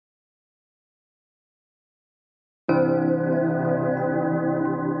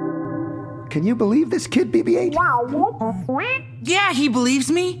Can you believe this kid, BB-8? Yeah, he believes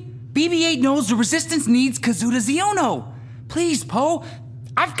me. BB-8 knows the Resistance needs Kazuda Xiono. Please, Poe,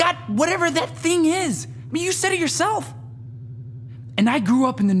 I've got whatever that thing is. I mean, you said it yourself. And I grew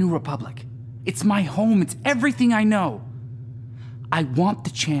up in the New Republic. It's my home. It's everything I know. I want the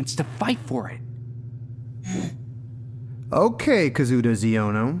chance to fight for it. Okay, Kazuda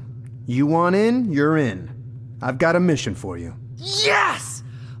Xiono. You want in, you're in. I've got a mission for you. Yes!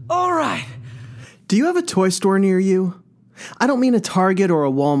 All right. Do you have a toy store near you? I don't mean a Target or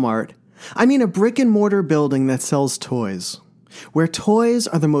a Walmart. I mean a brick-and-mortar building that sells toys, where toys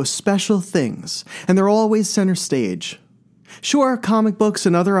are the most special things, and they're always center stage. Sure, comic books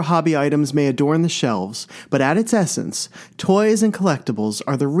and other hobby items may adorn the shelves, but at its essence, toys and collectibles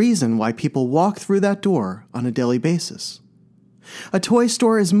are the reason why people walk through that door on a daily basis. A toy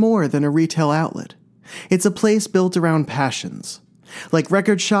store is more than a retail outlet. It's a place built around passions. Like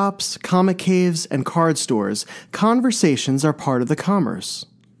record shops, comic caves, and card stores, conversations are part of the commerce.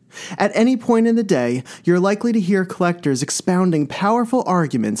 At any point in the day, you're likely to hear collectors expounding powerful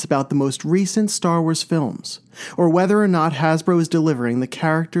arguments about the most recent Star Wars films, or whether or not Hasbro is delivering the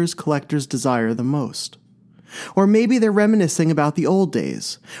characters collectors desire the most. Or maybe they're reminiscing about the old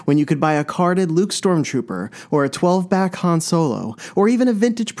days, when you could buy a carded Luke Stormtrooper, or a 12-back Han Solo, or even a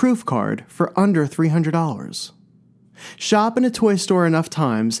vintage proof card for under $300. Shop in a toy store enough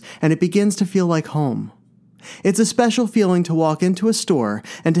times, and it begins to feel like home. It's a special feeling to walk into a store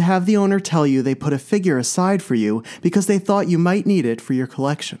and to have the owner tell you they put a figure aside for you because they thought you might need it for your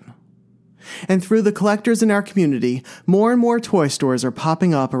collection. And through the collectors in our community, more and more toy stores are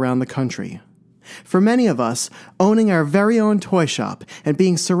popping up around the country. For many of us, owning our very own toy shop and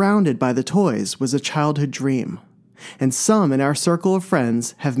being surrounded by the toys was a childhood dream. And some in our circle of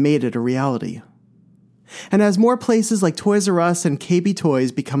friends have made it a reality. And as more places like Toys R Us and KB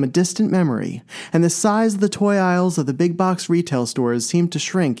Toys become a distant memory, and the size of the toy aisles of the big box retail stores seem to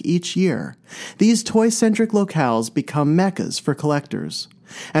shrink each year, these toy-centric locales become meccas for collectors,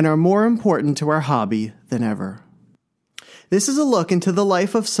 and are more important to our hobby than ever. This is a look into the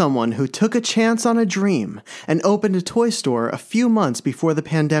life of someone who took a chance on a dream and opened a toy store a few months before the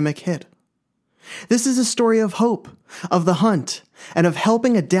pandemic hit. This is a story of hope, of the hunt, and of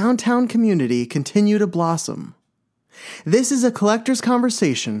helping a downtown community continue to blossom. This is a collector's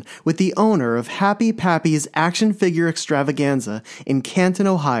conversation with the owner of Happy Pappy's action figure extravaganza in Canton,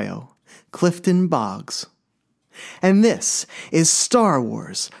 Ohio, Clifton Boggs. And this is Star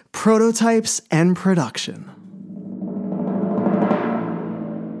Wars, Prototypes and Production.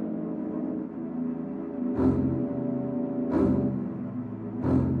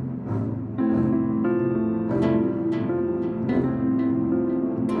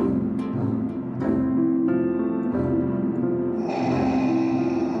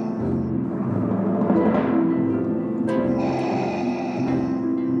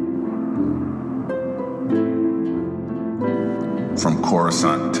 From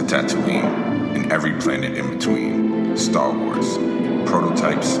Coruscant to Tatooine, and every planet in between, Star Wars,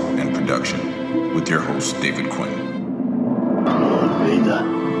 Prototypes and Production, with your host, David Quinn.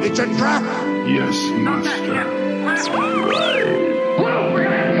 Vader. It's a trap! Yes, Master. Whoa, we're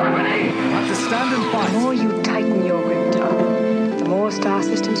gonna have company! Have to stand and fight. The more you tighten your grip, Tom, the more star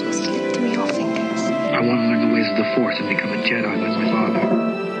systems will slip through your fingers. I want to learn the ways of the Force and become a Jedi like my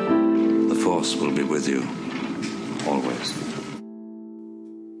father. The Force will be with you, always.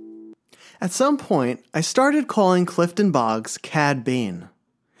 At some point, I started calling Clifton Boggs Cad Bane.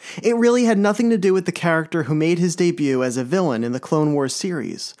 It really had nothing to do with the character who made his debut as a villain in the Clone Wars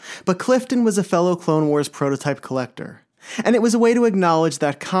series, but Clifton was a fellow Clone Wars prototype collector, and it was a way to acknowledge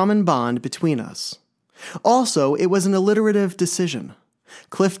that common bond between us. Also, it was an alliterative decision.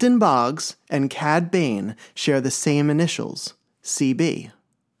 Clifton Boggs and Cad Bane share the same initials, CB.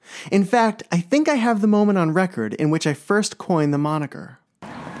 In fact, I think I have the moment on record in which I first coined the moniker.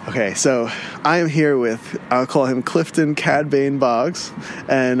 Okay, so I am here with, I'll call him Clifton Cad Bane Boggs.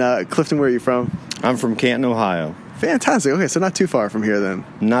 And Clifton, where are you from? I'm from Canton, Ohio. Fantastic. Okay, so not too far from here then.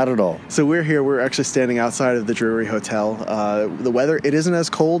 Not at all. So we're here, we're actually standing outside of the Drury Hotel. The weather, it isn't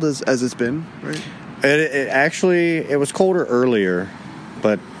as cold as it's been, right? It actually, it was colder earlier,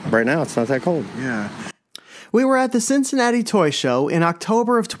 but right now it's not that cold. Yeah. We were at the Cincinnati Toy Show in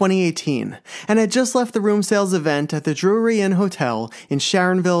October of 2018, and had just left the room sales event at the Drury Inn Hotel in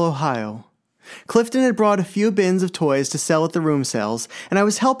Sharonville, Ohio. Clifton had brought a few bins of toys to sell at the room sales, and I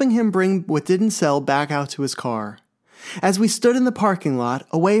was helping him bring what didn't sell back out to his car. As we stood in the parking lot,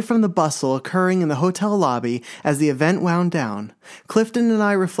 away from the bustle occurring in the hotel lobby as the event wound down, Clifton and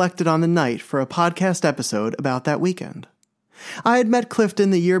I reflected on the night for a podcast episode about that weekend. I had met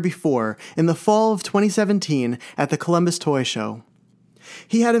Clifton the year before, in the fall of 2017, at the Columbus Toy Show.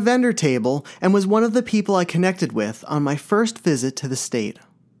 He had a vendor table and was one of the people I connected with on my first visit to the state.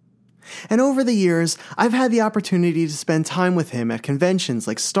 And over the years, I've had the opportunity to spend time with him at conventions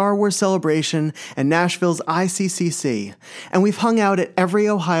like Star Wars Celebration and Nashville's ICCC, and we've hung out at every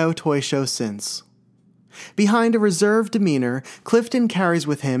Ohio toy show since. Behind a reserved demeanor, Clifton carries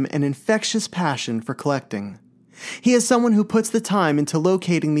with him an infectious passion for collecting. He is someone who puts the time into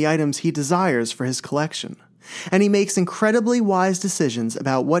locating the items he desires for his collection, and he makes incredibly wise decisions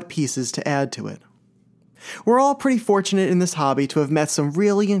about what pieces to add to it. We're all pretty fortunate in this hobby to have met some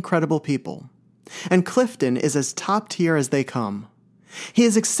really incredible people, and Clifton is as top tier as they come. He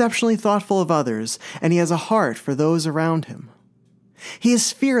is exceptionally thoughtful of others, and he has a heart for those around him. He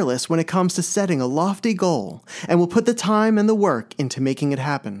is fearless when it comes to setting a lofty goal, and will put the time and the work into making it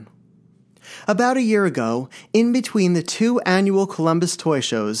happen. About a year ago, in between the 2 annual Columbus toy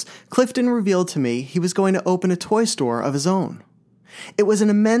shows, Clifton revealed to me he was going to open a toy store of his own. It was an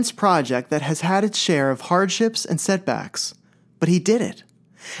immense project that has had its share of hardships and setbacks, but he did it.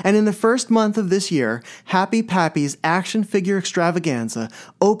 And in the first month of this year, Happy Pappy's action figure extravaganza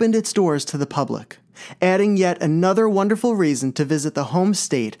opened its doors to the public, adding yet another wonderful reason to visit the home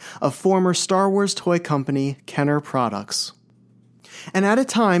state of former Star Wars toy company Kenner Products. And at a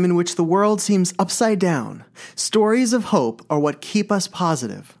time in which the world seems upside down, stories of hope are what keep us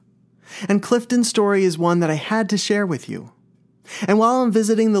positive. And Clifton's story is one that I had to share with you. And while I'm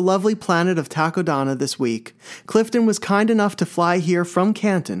visiting the lovely planet of Takodana this week, Clifton was kind enough to fly here from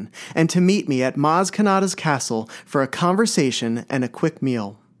Canton and to meet me at Maz Kanata's castle for a conversation and a quick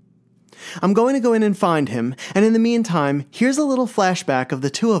meal. I'm going to go in and find him, and in the meantime, here's a little flashback of the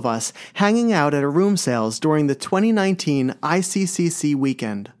two of us hanging out at a room sales during the 2019 ICCC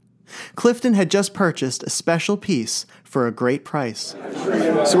weekend. Clifton had just purchased a special piece for a great price.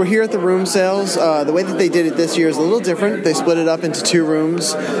 So we're here at the room sales. The way that they did it this year is a little different. They split it up into 2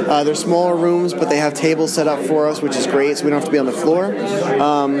 rooms. They're smaller rooms, but they have tables set up for us, which is great, so we don't have to be on the floor.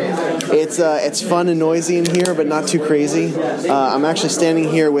 It's fun and noisy in here, but not too crazy. I'm actually standing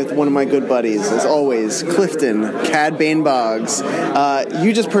here with one of my good buddies, as always, Clifton, Cad Bane Boggs.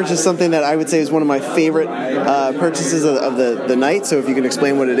 You just purchased something that I would say is one of my favorite purchases of the night, so if you can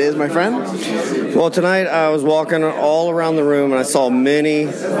explain what it is, my friend. Well, tonight I was walking all around the room and I saw many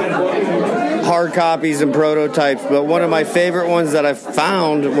hard copies and prototypes, but one of my favorite ones that I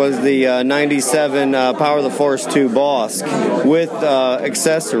found was the 97 Power of the Force 2 Bosk with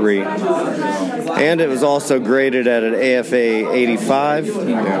accessory. And it was also graded at an AFA 85.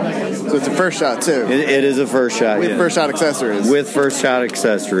 Yeah. So it's a first shot, too. It is a first shot, with first shot accessories. With first shot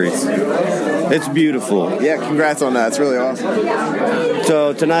accessories. It's beautiful. Yeah, congrats on that. It's really awesome.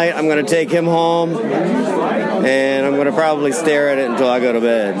 So tonight I'm going to take him home, and I'm going to probably stare at it until I go to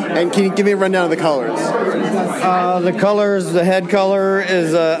bed. And can you give me a rundown of the colors? The colors, the head color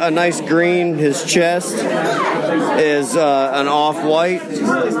is a nice green. His chest is an off-white.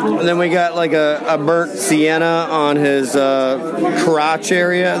 And then we got like a burnt sienna on his crotch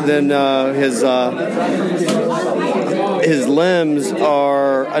area. Then his limbs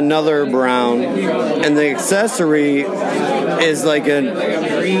are another brown. And the accessory is like an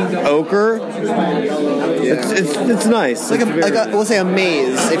ochre. Yeah. It's nice. We'll say a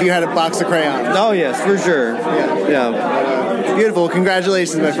maze if you had a box of crayons. Oh, yes, for sure. Yeah. Beautiful.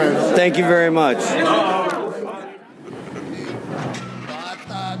 Congratulations, my friend. Thank you very much.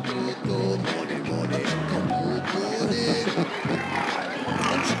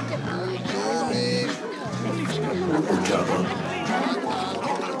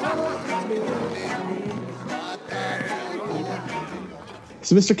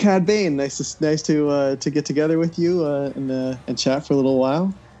 So, Mr. Cad Bane, nice to get together with you and chat for a little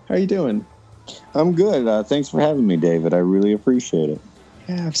while. How are you doing? I'm good. Thanks for having me, David. I really appreciate it.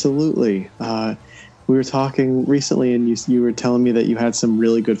 Yeah, absolutely. We were talking recently, and you were telling me that you had some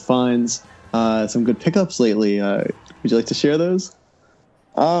really good finds, some good pickups lately. Would you like to share those?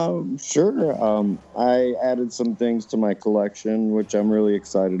 Sure. I added some things to my collection, which I'm really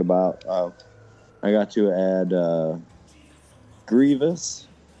excited about. I got to add Grievous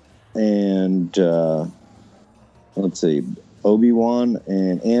and Obi-Wan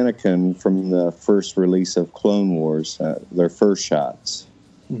and Anakin from the first release of Clone Wars, their first shots.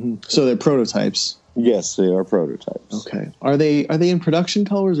 Mm-hmm. So they're prototypes. Yes, they are prototypes. Okay. Are they in production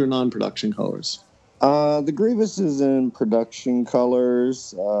colors or non-production colors? The Grievous is in production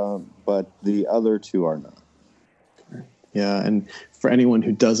colors, but the other two are not. Yeah, and for anyone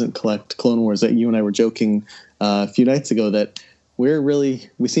who doesn't collect Clone Wars, that you and I were joking a few nights ago that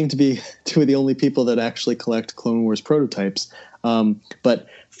we seem to be two of the only people that actually collect Clone Wars prototypes. But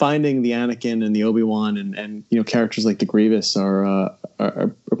finding the Anakin and the Obi-Wan and characters like the Grievous are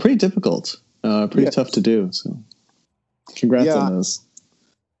pretty difficult, pretty tough to do. So congrats on those.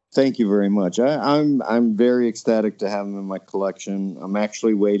 Thank you very much. I'm very ecstatic to have them in my collection. I'm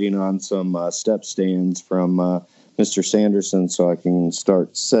actually waiting on some step stands from Mr. Sanderson so I can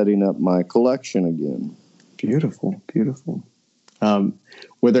start setting up my collection again. Beautiful.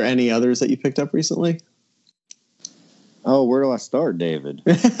 Were there any others that you picked up recently? Oh, where do I start, David?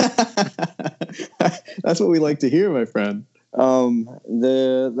 That's what we like to hear, my friend.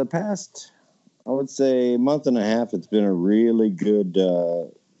 The past, I would say, month and a half, it's been a really good.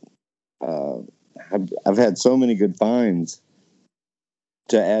 I've had so many good finds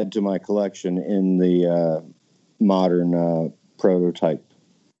to add to my collection in the modern prototype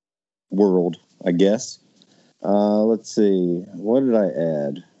world, I guess. Let's see. What did I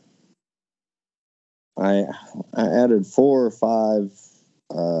add? I added 4 or 5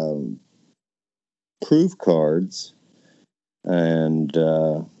 proof cards, and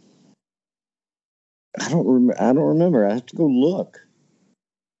I don't remember. I have to go look.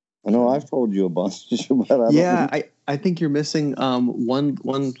 I know I've told you a bunch, but I think you're missing one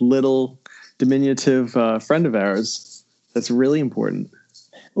little diminutive friend of ours that's really important.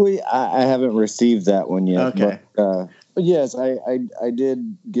 I haven't received that one yet. Okay. But yes, I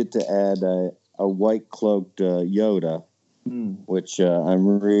did get to add a white cloaked Yoda, which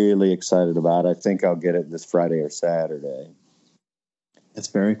I'm really excited about. I think I'll get it this Friday or Saturday. That's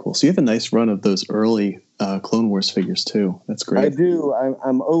very cool. So you have a nice run of those early Clone Wars figures too. That's great. I do.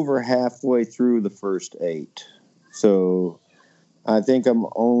 I'm over halfway through the first 8. So I think I'm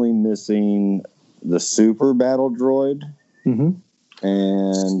only missing the Super Battle Droid. Mm-hmm.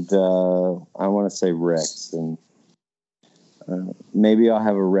 And I want to say Rex. And maybe I'll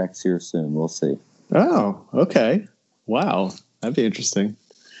have a Rex here soon. We'll see. Oh, okay. Wow. That'd be interesting.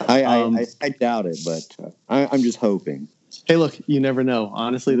 I doubt it, but I'm just hoping. Hey, look, you never know.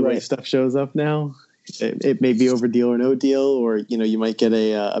 Honestly, the way stuff shows up now, it may be over Deal or No Deal, or you might get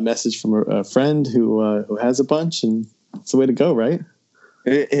a message from a friend who has a bunch, and it's the way to go, right?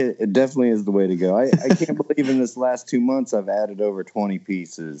 It definitely is the way to go. I can't believe in this last 2 months I've added over 20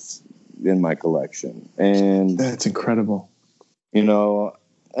 pieces in my collection, and that's incredible.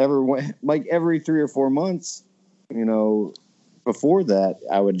 Every 3 or 4 months, before that,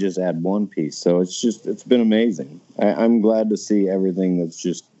 I would just add one piece. So it's been amazing. I'm glad to see everything that's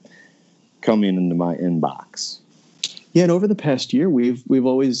just coming into my inbox. Yeah, and over the past year, we've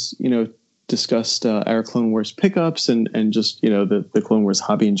always, discussed our Clone Wars pickups and just, the Clone Wars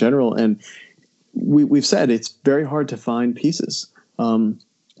hobby in general. And we've said it's very hard to find pieces. I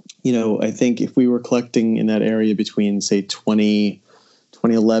think if we were collecting in that area between, say,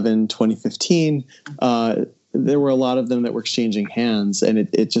 2011, 2015, there were a lot of them that were exchanging hands, and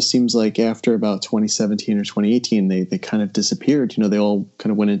it just seems like after about 2017 or 2018, they kind of disappeared. They all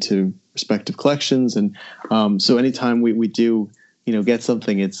kind of went into respective collections, and so anytime we do, get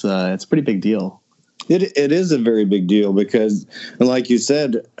something, it's a pretty big deal. It is a very big deal because, like you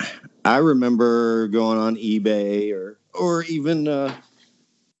said, I remember going on eBay or even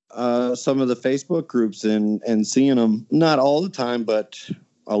some of the Facebook groups and seeing them, not all the time, but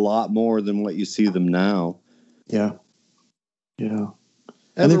a lot more than what you see them now. Yeah. And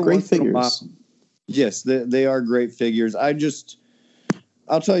they're great figures. Yes, they are great figures. I'll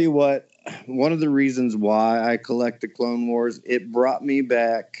tell you what, one of the reasons why I collect the Clone Wars, it brought me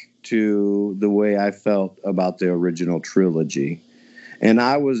back to the way I felt about the original trilogy. And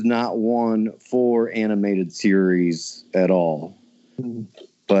I was not one for animated series at all. Mm-hmm.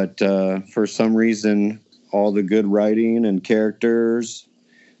 But for some reason, all the good writing and characters,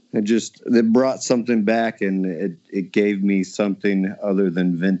 it brought something back, and it gave me something other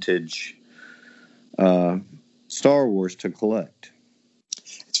than vintage Star Wars to collect.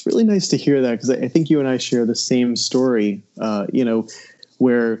 It's really nice to hear that, because I think you and I share the same story,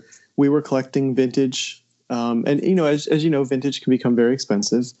 where we were collecting vintage, and as you know, vintage can become very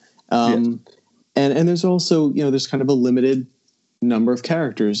expensive, and there's also there's kind of a limited number of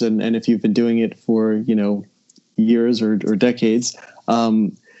characters, and if you've been doing it for years or decades,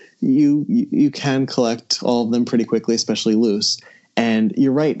 you can collect all of them pretty quickly, especially loose. And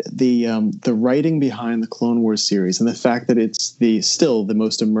you're right, the writing behind the Clone Wars series and the fact that it's still the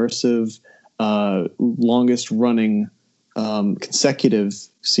most immersive, longest running consecutive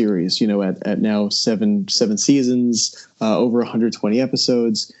series, at now seven seasons, over 120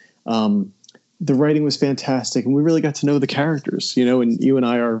 episodes. the writing was fantastic, and we really got to know the characters, and you and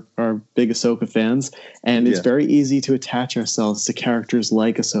I are big Ahsoka fans, and it's very easy to attach ourselves to characters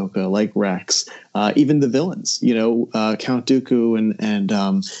like Ahsoka, like Rex, even the villains, Count Dooku and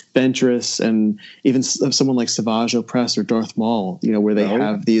Ventress, and even someone like Savage Opress or Darth Maul, where they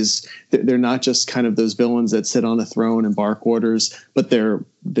have these, they're not just kind of those villains that sit on a throne and bark orders, but they're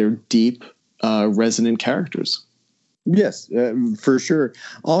deep, resonant characters. Yes, for sure.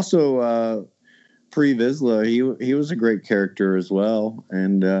 Also, Pre Vizsla, he was a great character as well,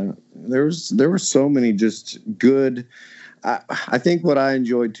 and there were so many just good. I think what I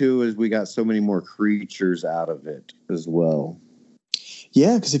enjoyed too is we got so many more creatures out of it as well.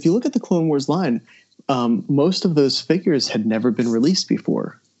 Yeah, because if you look at the Clone Wars line, most of those figures had never been released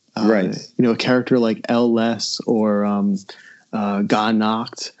before. Right. A character like El-Les or Ga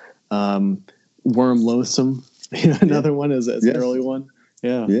Noct, Worm Loathsome. Another one is an early one.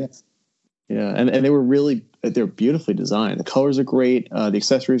 Yeah. Yes. Yeah. And they're beautifully designed. The colors are great. The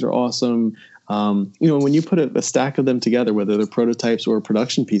accessories are awesome. When you put a stack of them together, whether they're prototypes or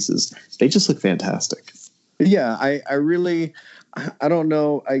production pieces, they just look fantastic. Yeah. I don't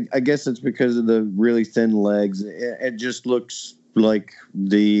know. I guess it's because of the really thin legs. It just looks like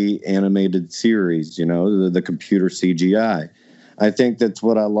the animated series, the computer CGI. I think that's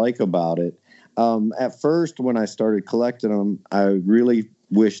what I like about it. At first, when I started collecting them, I really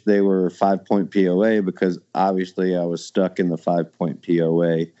wished they were 5-point POA because obviously I was stuck in the 5-point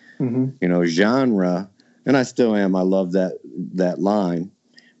POA, genre, and I still am. I love that line,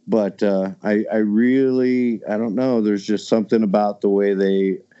 but I don't know. There's just something about the way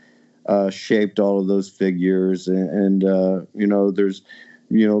they shaped all of those figures, and there's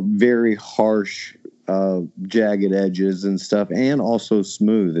very harsh. Jagged edges and stuff, and also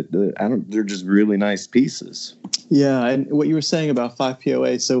smooth. They're just really nice pieces. Yeah, and what you were saying about 5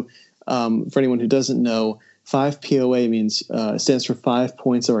 POA. So, for anyone who doesn't know, 5 POA stands for 5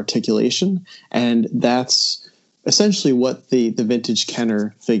 points of articulation, and that's essentially what the vintage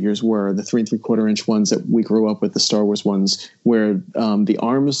Kenner figures were, the 3 3/4 inch ones that we grew up with, the Star Wars ones, where the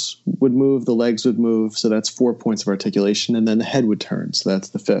arms would move, the legs would move, so that's 4 points of articulation, and then the head would turn, so that's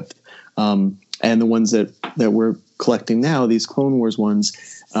the 5th. And the ones that we're collecting now, these Clone Wars ones,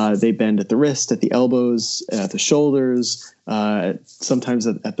 they bend at the wrist, at the elbows, at the shoulders, sometimes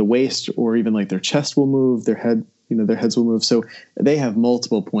at the waist, or even like their chest will move, their heads will move. So they have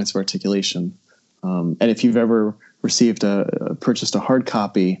multiple points of articulation. And if you've ever purchased a hard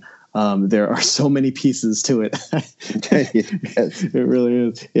copy, there are so many pieces to it. It really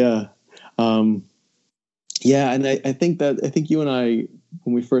is. Yeah. And I think you and I,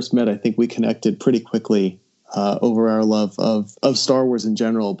 when we first met, I think we connected pretty quickly over our love of Star Wars in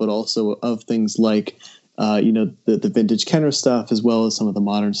general, but also of things like, the vintage Kenner stuff, as well as some of the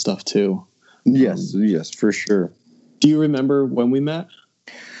modern stuff too. Yes, for sure. Do you remember when we met?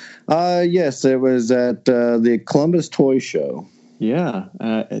 Yes, it was at the Columbus Toy Show. Yeah,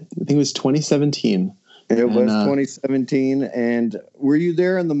 I think it was 2017. It was 2017, and were you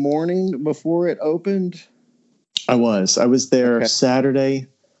there in the morning before it opened? I was there Saturday.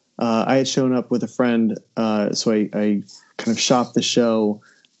 I had shown up with a friend, so I kind of shopped the show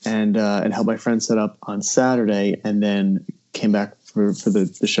and helped my friend set up on Saturday, and then came back for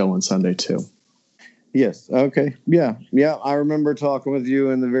the show on Sunday too. Yes. Okay. Yeah. I remember talking with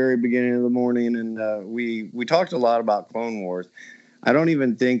you in the very beginning of the morning, and we talked a lot about Clone Wars. I don't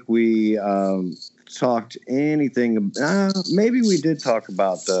even think we talked anything. Maybe we did talk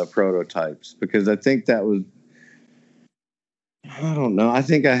about the prototypes, because I think that was. I don't know. I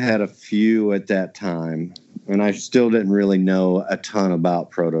think I had a few at that time, and I still didn't really know a ton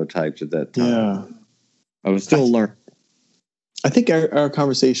about prototypes at that time. Yeah. I was still learning. I think our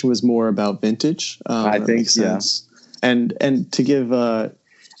conversation was more about vintage. I think, sense. And to give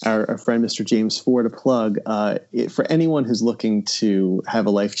our friend Mr. James Ford a plug, for anyone who's looking to have a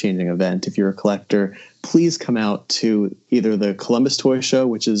life-changing event, if you're a collector, please come out to either the Columbus Toy Show,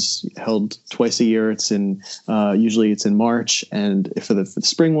 which is held twice a year. It's usually it's in March, and for the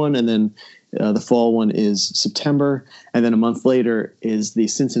spring one, and then the fall one is September, and then a month later is the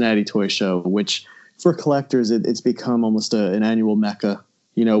Cincinnati Toy Show, which for collectors it's become almost an annual mecca,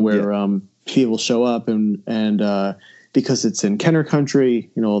 where people show up and because it's in Kenner country,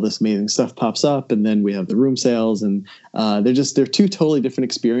 all this amazing stuff pops up, and then we have the room sales, and they're two totally different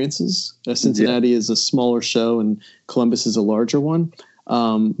experiences. Cincinnati is a smaller show, and Columbus is a larger one.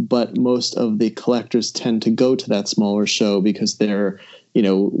 But most of the collectors tend to go to that smaller show because they're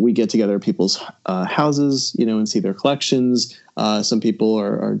we get together at people's houses, and see their collections. Some people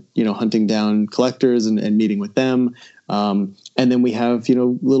are hunting down collectors and meeting with them. And then we have,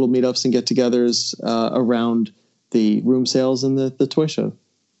 little meetups and get-togethers around the room sales and the toy show.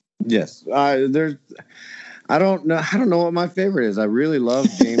 Yes. I don't know what my favorite is. I really love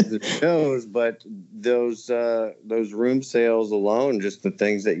games and shows, but those room sales alone, just the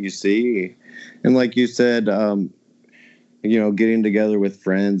things that you see, and like you said, getting together with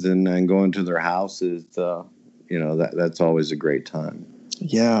friends and going to their houses, that's always a great time.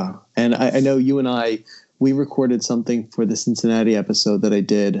 Yeah, and I know you and we recorded something for the Cincinnati episode that I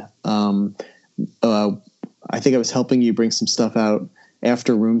did. I think I was helping you bring some stuff out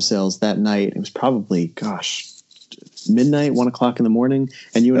after room sales that night. It was probably, midnight, 1:00 in the morning.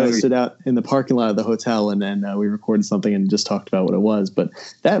 And you and I stood out in the parking lot of the hotel, and then we recorded something and just talked about what it was. But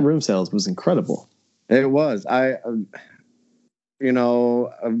that room sales was incredible. It was. I'm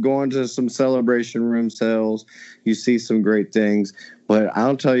going to some celebration room sales. You see some great things. But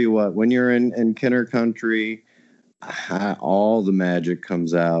I'll tell you what, when you're in Kenner Country, all the magic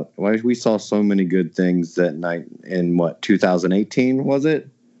comes out. We saw so many good things that night in 2018 was it?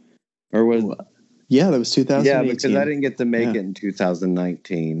 Or was Yeah, that was 2018. Yeah, because I didn't get to make it in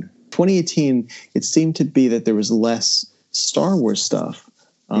 2019. 2018, it seemed to be that there was less Star Wars stuff.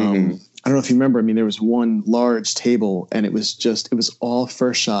 I don't know if you remember. I mean, there was one large table, and it was all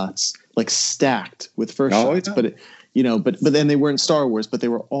first shots, like stacked with first shots. Yeah. But then they weren't Star Wars, but they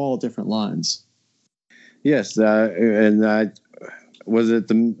were all different lines. Yes, was it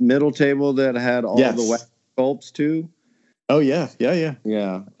the middle table that had all the wax sculpts too? Oh yeah.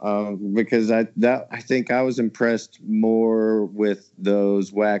 Because I think I was impressed more with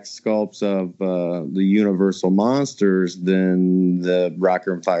those wax sculpts of the Universal monsters than the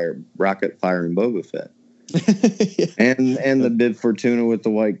rocket firing Boba Fett. Yeah. and the Bib Fortuna with the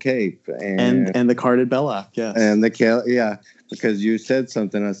white cape and the carded Belloc, yes. And because you said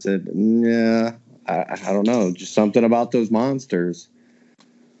something, I said, yeah. I don't know, just something about those monsters.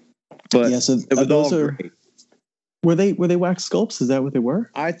 But so it was all great. Were they wax sculpts? Is that what they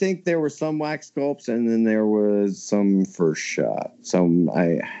were? I think there were some wax sculpts, and then there was some first shot.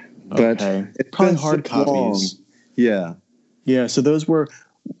 But it's probably hard copies. Long. Yeah. Yeah. So those were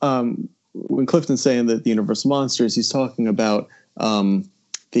when Clifton's saying that the Universal monsters, he's talking about the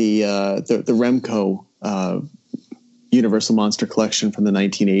Remco Universal Monster Collection from the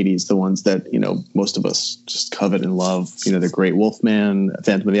 1980s, the ones that, most of us just covet and love. The Great Wolfman,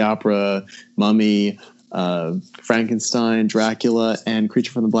 Phantom of the Opera, Mummy, Frankenstein, Dracula, and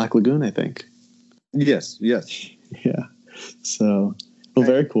Creature from the Black Lagoon, I think. Yes. Yeah. So,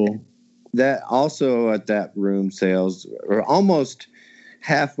 very cool. That also at that room sales, or almost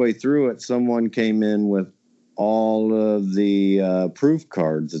halfway through it, someone came in with all of the proof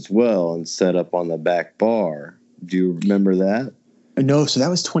cards as well and set up on the back bar. Do you remember that? No, so that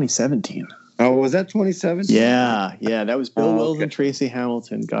was 2017. Oh, was that 2017? Yeah, that was Bill Wills and Tracy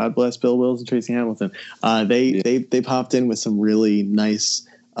Hamilton. God bless Bill Wills and Tracy Hamilton. They popped in with some really nice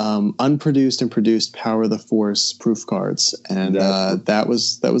unproduced and produced Power of the Force proof cards, and that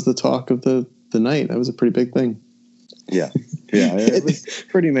was the talk of the night. That was a pretty big thing. Yeah, it was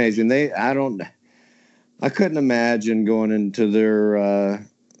pretty amazing. I couldn't imagine going into their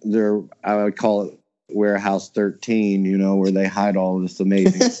I would call it Warehouse 13, where they hide all this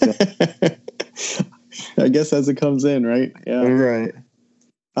amazing stuff. I guess as it comes in, right? Yeah. Right.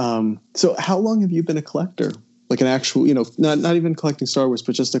 So how long have you been a collector? Like an actual, not even collecting Star Wars,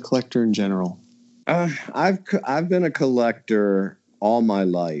 but just a collector in general? I've been a collector all my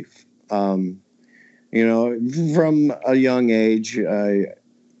life. From a young age,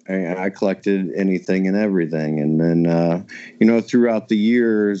 I collected anything and everything. And then, throughout the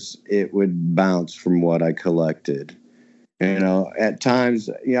years, it would bounce from what I collected. At times,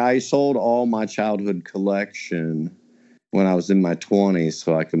 I sold all my childhood collection when I was in my 20s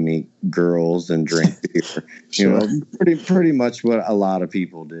so I could meet girls and drink beer. Sure. Pretty much what a lot of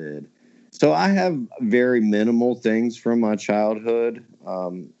people did. So I have very minimal things from my childhood.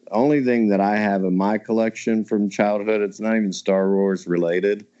 Only thing that I have in my collection from childhood, it's not even Star Wars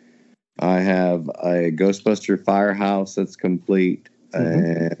related. I have a Ghostbuster Firehouse that's complete,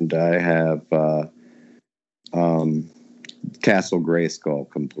 and I have Castle Grayskull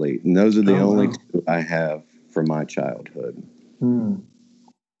complete. And those are the only two I have from my childhood.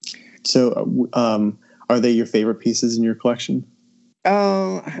 So are they your favorite pieces in your collection?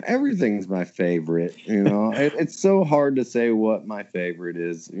 Everything's my favorite. It's so hard to say what my favorite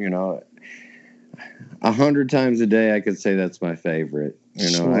is. 100 times a day I could say that's my favorite.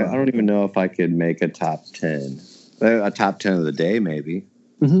 Sure. I don't even know if I could make a top 10. A top 10 of the day, maybe.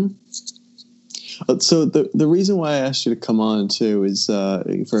 Mm-hmm. So the reason why I asked you to come on too is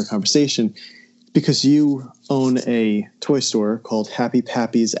for a conversation, because you own a toy store called Happy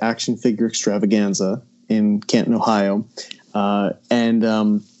Pappy's Action Figure Extravaganza in Canton, Ohio, and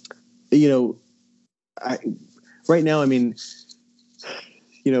right now, I mean,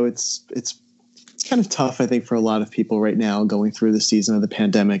 it's kind of tough, I think, for a lot of people right now going through the season of the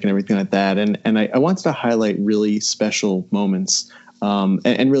pandemic and everything like that. And I wanted to highlight really special moments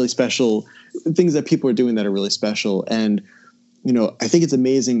and really special things that people are doing that are really special. And, I think it's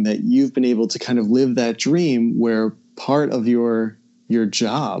amazing that you've been able to kind of live that dream where part of your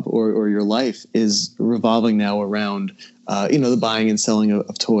job or your life is revolving now around, the buying and selling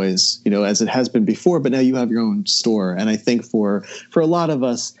of toys, as it has been before, but now you have your own store. And I think for a lot of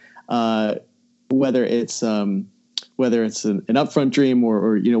us, whether it's an upfront dream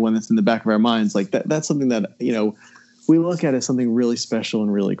or one that's in the back of our minds, like that's something that, we look at as something really special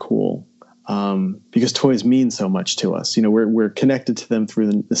and really cool. Because toys mean so much to us. We're connected to them through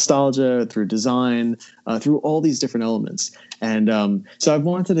the nostalgia, through design, through all these different elements. And so I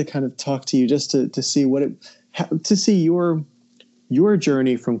wanted to kind of talk to you just to see to see your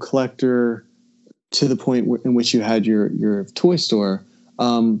journey from collector to the point in which you had your toy store.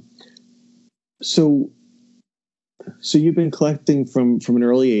 So you've been collecting from an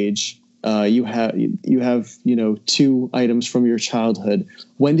early age. You have 2 items from your childhood.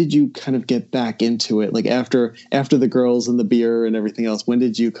 When did you kind of get back into it? Like after the girls and the beer and everything else, when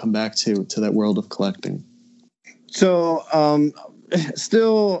did you come back to that world of collecting? So,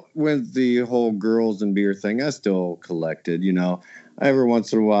 still with the whole girls and beer thing, I still collected, every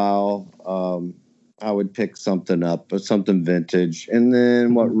once in a while, I would pick something up, something vintage. And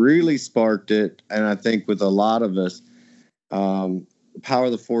then what really sparked it, and I think with a lot of us, Power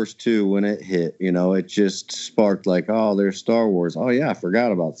of the Force 2, when it hit, it just sparked like, oh, there's Star Wars. Oh, yeah, I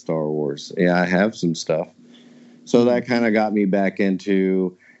forgot about Star Wars. Yeah, I have some stuff. So that kind of got me back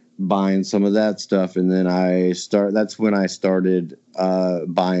into buying some of that stuff. And then that's when I started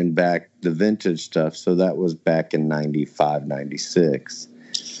buying back the vintage stuff. So that was back in 95, 96.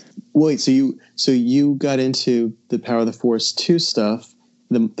 Wait, so you got into the Power of the Force 2 stuff,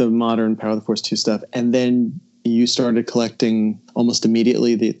 the modern Power of the Force 2 stuff, and then you started collecting almost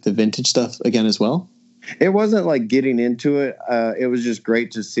immediately the vintage stuff again as well? It wasn't like getting into it. It was just great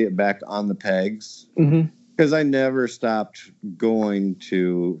to see it back on the pegs. Because I never stopped going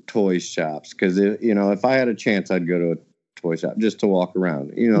to toy shops. Because, if I had a chance, I'd go to a toy shop just to walk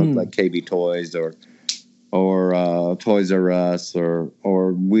around. Like KB Toys or Toys R Us or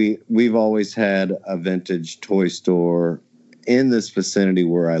we've always had a vintage toy store in this vicinity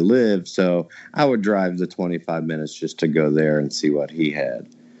where I live, so I would drive the 25 minutes just to go there and see what he had.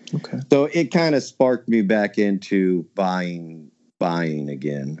 Okay. So it kind of sparked me back into buying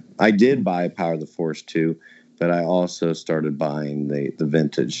again. I did buy Power of the Force 2, but I also started buying the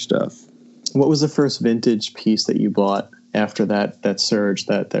vintage stuff. What was the first vintage piece that you bought after that surge,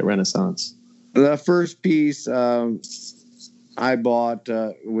 that renaissance? The first piece I bought,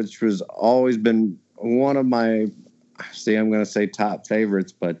 which was always been one of my, I'm going to say top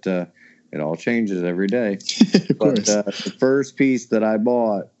favorites, but it all changes every day. But the first piece that I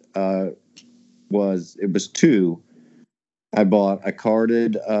bought was 2. I bought a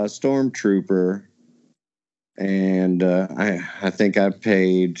carded Stormtrooper, and I think I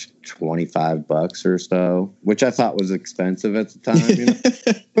paid $25 or so, which I thought was expensive at the time.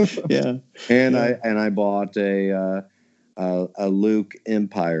 Yeah. And I bought a Luke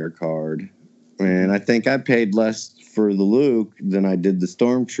Empire card. And I think I paid less for the Luke than I did the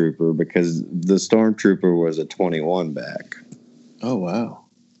Stormtrooper, because the Stormtrooper was a 21 back. Oh, wow.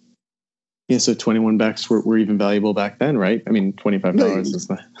 Yeah, so 21 backs were even valuable back then, right? I mean, $25 is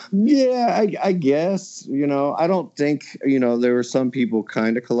not... Yeah, I guess. I don't think, there were some people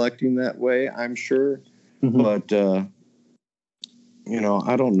kind of collecting that way, I'm sure. Mm-hmm. But,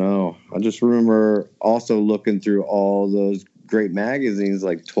 I don't know. I just remember also looking through all those great magazines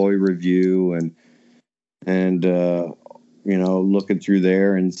like Toy Review and looking through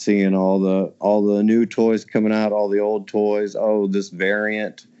there and seeing all the new toys coming out, all the old toys. Oh, this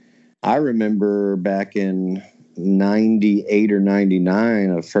variant. I remember back in 98 or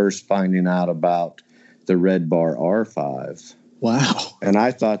 99 of first finding out about the Red Bar R5. Wow. And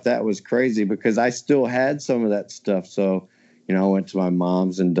I thought that was crazy because I still had some of that stuff. So, I went to my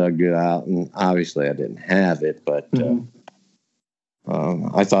mom's and dug it out, and obviously I didn't have it, but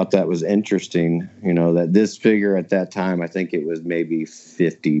I thought that was interesting, that this figure at that time, I think it was maybe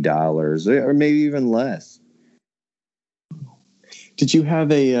 $50 or maybe even less. Did you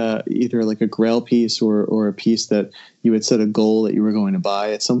have a either like a Grail piece or a piece that you had set a goal that you were going to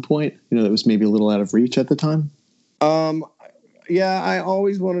buy at some point? That was maybe a little out of reach at the time. Yeah, I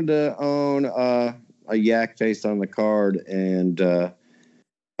always wanted to own a yak face on the card, and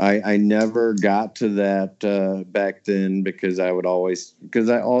I never got to that back then because I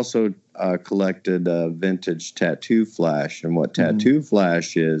also collected vintage tattoo flash, and what tattoo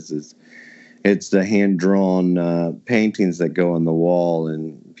flash is it's the hand-drawn paintings that go on the wall,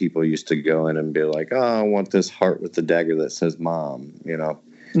 and people used to go in and be like, oh, I want this heart with the dagger that says mom,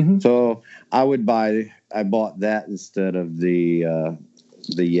 So I bought that instead of the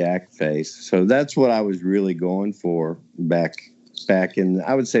yak face. So that's what I was really going for back in,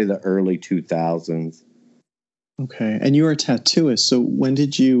 I would say, the early 2000s. Okay. And you were a tattooist. So when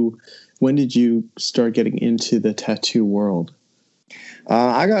did you start getting into the tattoo world?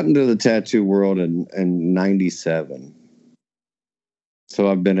 I got into the tattoo world in 97.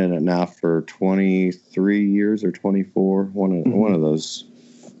 So I've been in it now for 23 years or 24, one of those.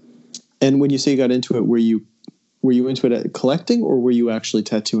 And when you say you got into it, were you into it at collecting, or were you actually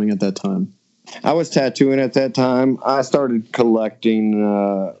tattooing at that time? I was tattooing at that time. I started collecting.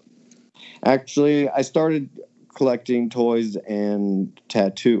 I started collecting toys and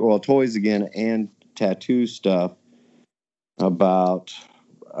toys again and tattoo stuff about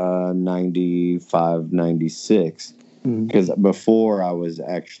 95, 96. Because before I was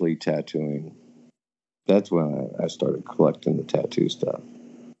actually tattooing. That's when I started collecting the tattoo stuff.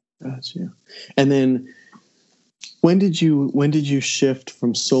 Gotcha. And then when did you shift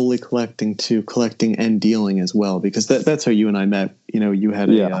from solely collecting to collecting and dealing as well? Because that's how you and I met. You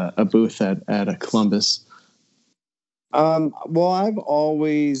had a booth at Columbus. Well, I've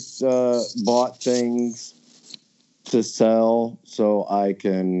always bought things to sell so I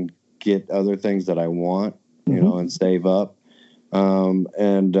can get other things that I want, and save up.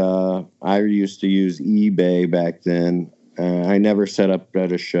 And I used to use eBay back then. I never set up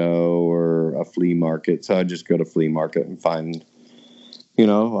at a show or a flea market, so I just go to flea market and find,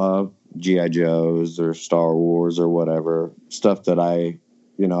 G.I. Joes or Star Wars or whatever, stuff that I'd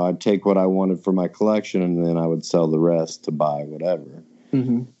take what I wanted for my collection, and then I would sell the rest to buy whatever.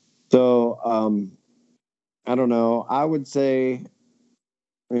 Mm-hmm. So, I don't know. I would say,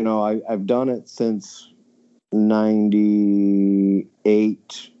 I've done it since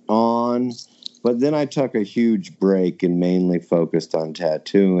 98 on, but then I took a huge break and mainly focused on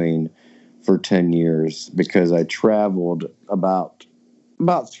tattooing for 10 years because I traveled about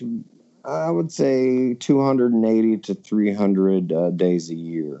I would say 280 to 300 days a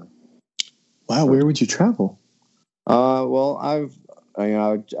year. Wow, where would you travel? Well, I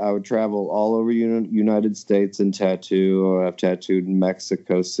would travel all over United States and tattoo. I've tattooed in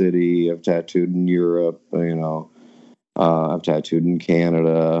Mexico City. I've tattooed in Europe. I've tattooed in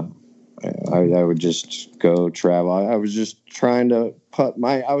Canada. I would just go travel. I was just trying to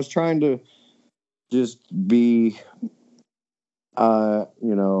just be,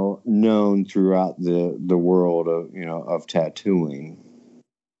 known throughout the world of tattooing.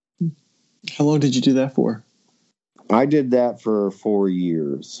 How long did you do that for? I did that for 4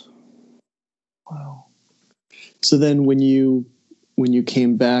 years. Wow. So then when you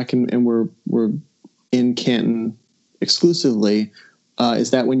came back and were in Canton exclusively,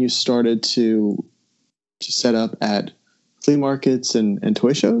 is that when you started to set up at flea markets and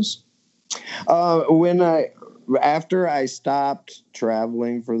toy shows? After I stopped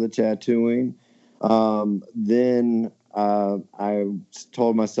traveling for the tattooing, then I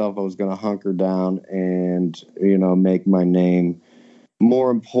told myself I was going to hunker down and, make my name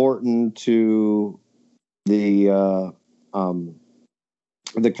more important to the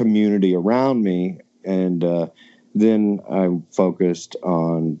community around me. And then I focused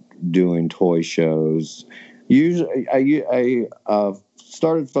on doing toy shows. Usually I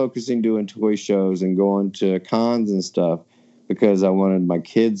started focusing doing toy shows and going to cons and stuff because I wanted my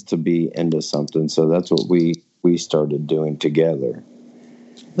kids to be into something. So that's what we started doing together.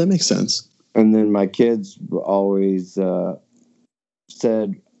 That makes sense. And then my kids always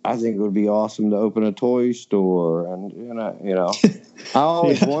said, I think it would be awesome to open a toy store. And, I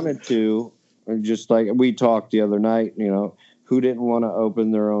always wanted to. And just like we talked the other night, who didn't want to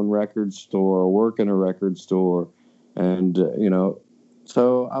open their own record store or work in a record store? And,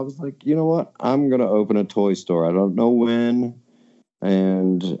 so I was like, you know what? I'm going to open a toy store. I don't know when.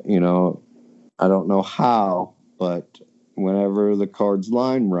 And, I don't know how, but whenever the cards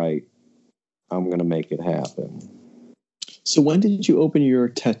line right, I'm going to make it happen. So when did you open your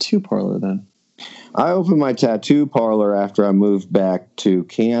tattoo parlor then? I opened my tattoo parlor after I moved back to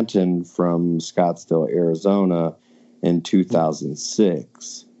Canton from Scottsdale, Arizona in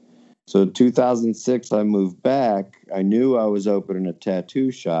 2006. So 2006, I moved back. I knew I was opening a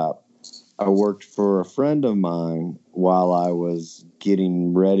tattoo shop. I worked for a friend of mine while I was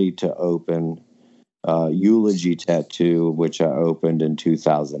getting ready to open Eulogy Tattoo, which I opened in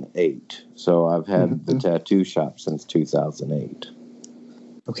 2008. So I've had the tattoo shop since 2008.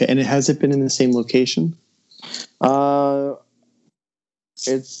 Okay, and has it been in the same location?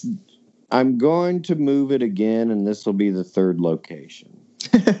 I'm going to move it again, and this will be the third location.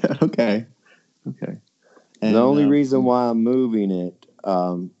 Okay. And the only reason why I'm moving it,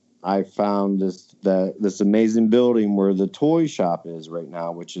 I found this amazing building where the toy shop is right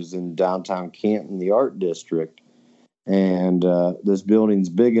now, which is in downtown Canton, the art district. And this building's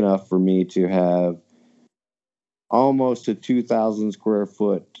big enough for me to have almost a 2,000 square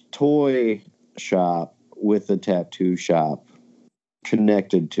foot toy shop with a tattoo shop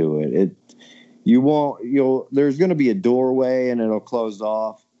connected to it. There's going to be a doorway and it'll close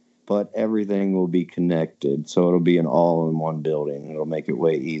off, but everything will be connected. So it'll be an all-in-one building. It'll make it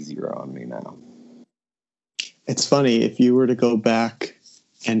way easier on me now. It's funny, if you were to go back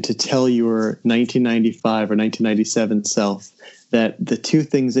and to tell your 1995 or 1997 self that the two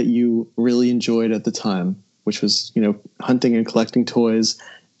things that you really enjoyed at the time, which was, hunting and collecting toys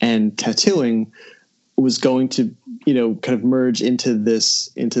and tattooing, was going to, kind of merge into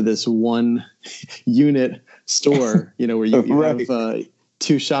this one unit store, where you right. have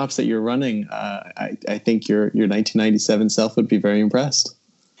two shops that you're running. I think your 1997 self would be very impressed.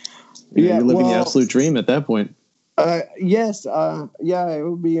 You're living the absolute dream at that point. Yes. I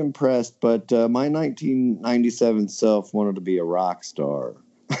would be impressed, but my 1997 self wanted to be a rock star.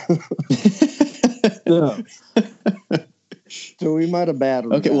 So we might have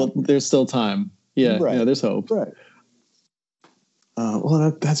battled. Okay, well, there's still time. Yeah, right. There's hope. Right.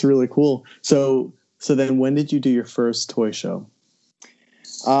 Well, that's really cool. So then when did you do your first toy show?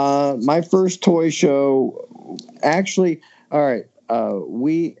 My first toy show, actually, all right.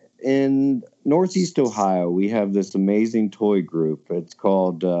 We in Northeast Ohio, we have this amazing toy group. It's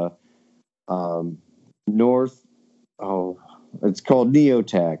called it's called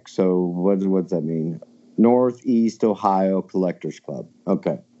Neotech. So what's that mean? Northeast Ohio Collectors Club.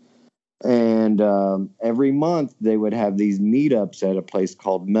 Okay. And every month they would have these meetups at a place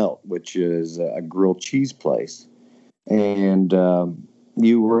called Melt, which is a grilled cheese place. And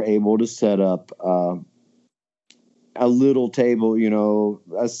you were able to set up a little table,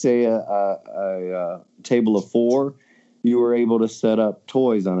 let's say a table of 4. You were able to set up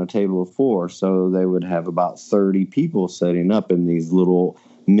toys on a table of 4. So they would have about 30 people setting up in these little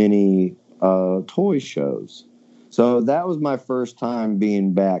mini toy shows. So that was my first time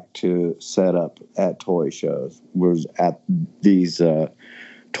being back to set up at toy shows, was at these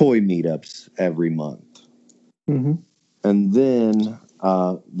toy meetups every month. Mm-hmm. And then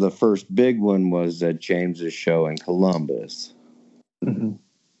the first big one was at James's show in Columbus. Mm-hmm.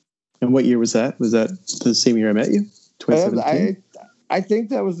 And what year was that? Was that the same year I met you? 2017? I think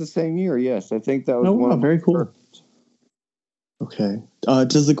that was the same year, yes. I think that was very cool. First. Okay.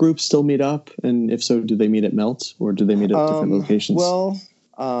 Does the group still meet up? And if so, do they meet at Melt or do they meet at different locations? Well,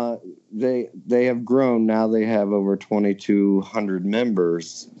 they have grown. Now they have over 2,200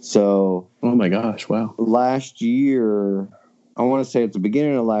 members. So, oh my gosh, wow. Last year, I want to say at the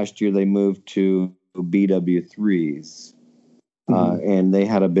beginning of last year, they moved to BW3s. And they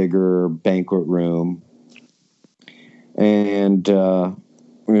had a bigger banquet room. And,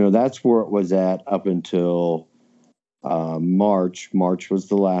 that's where it was at up until March. March was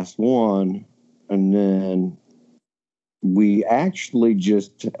the last one. And then we actually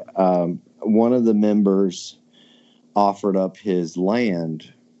just, one of the members offered up his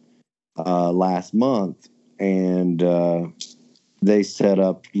land last month, and they set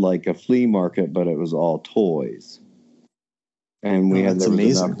up like a flea market, but it was all toys. And there was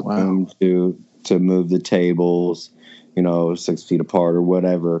enough room to move the tables, 6 feet apart or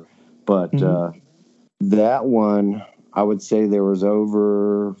whatever. But that one, I would say there was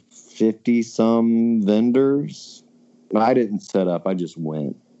over 50 some vendors. I didn't set up, I just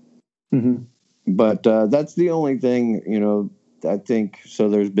went. Mm-hmm. But that's the only thing, I think. So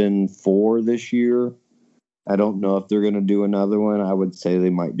there's been 4 this year. I don't know if they're going to do another one. I would say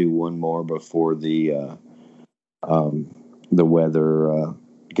they might do one more before the weather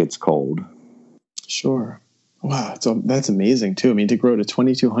gets cold. Sure. Wow, so that's amazing too. I mean, to grow to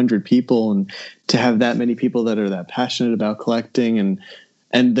 2,200 people and to have that many people that are that passionate about collecting, and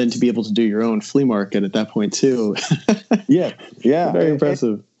then to be able to do your own flea market at that point too. Yeah, very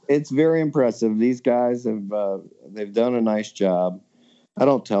impressive. It's very impressive. They've done a nice job. I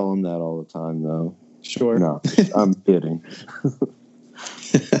don't tell them that all the time though. Sure. No, I'm kidding.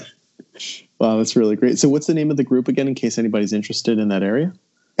 Wow, that's really great. So what's the name of the group again, in case anybody's interested in that area?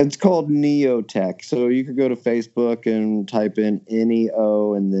 It's called Neotech. So you could go to Facebook and type in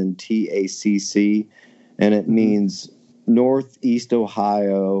NEO and then TACC, and it means Northeast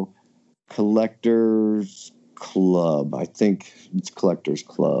Ohio Collectors Club. I think it's Collectors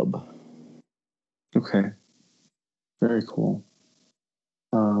Club. Okay. Very cool.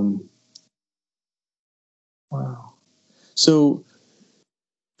 Wow. So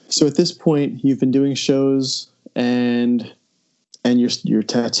at this point, you've been doing shows and you're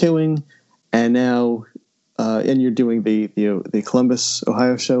tattooing, and now and you're doing the Columbus,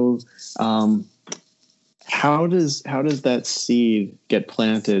 Ohio show. How does that seed get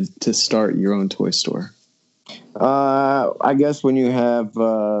planted to start your own toy store? I guess when you have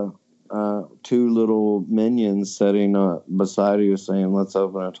two little minions sitting beside you saying, "Let's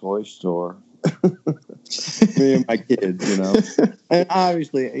open a toy store." Me and my kids, and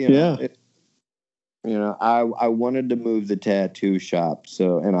obviously, I wanted to move the tattoo shop,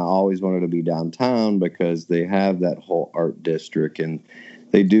 and I always wanted to be downtown because they have that whole art district, and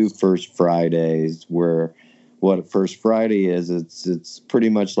they do First Fridays, where what First Friday is, it's pretty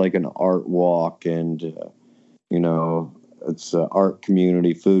much like an art walk, and it's an art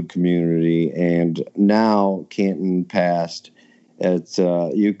community, food community, and now Canton passed. It's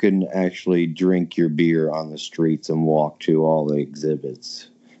you can actually drink your beer on the streets and walk to all the exhibits.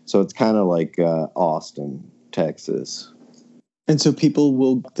 So it's kind of like Austin, Texas. And so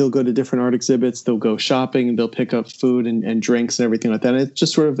they'll go to different art exhibits, they'll go shopping, and they'll pick up food and drinks and everything like that. And it's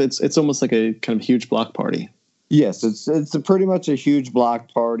just sort of it's almost like a kind of huge block party. Yes, it's pretty much a huge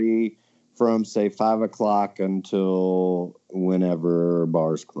block party from say 5 o'clock until whenever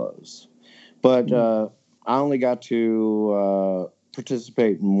bars close. But I only got to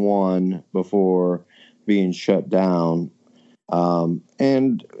participate in one before being shut down. And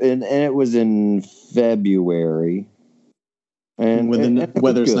it was in February, and when the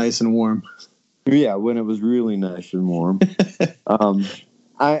weather's nice and warm. Yeah, when it was really nice and warm.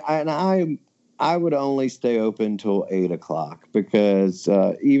 I would only stay open till 8 o'clock because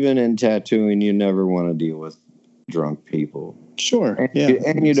even in tattooing, you never want to deal with drunk people. Sure,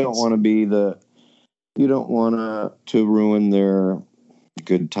 and you don't want to be you don't want to ruin their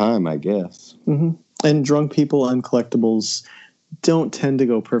good time, I guess. Mm-hmm. And drunk people and collectibles don't tend to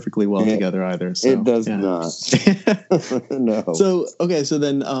go perfectly well together either. So, it does not. No. So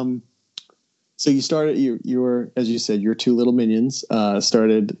then, so you started. You were, as you said, your two little minions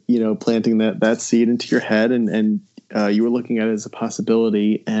started, planting that seed into your head, and you were looking at it as a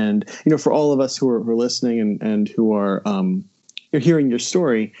possibility. And for all of us who are listening and who are you're hearing your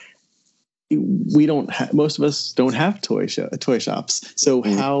story, we don't. Most of us don't have toy shops. So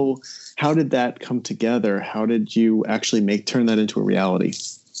how did that come together? How did you actually turn that into a reality?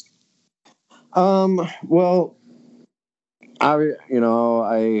 Well,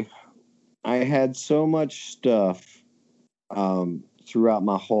 I had so much stuff throughout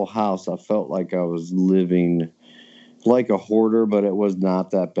my whole house. I felt like I was living like a hoarder, but it was not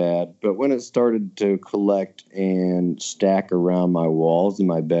that bad. But when it started to collect and stack around my walls in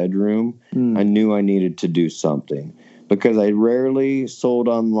my bedroom, I knew I needed to do something because I rarely sold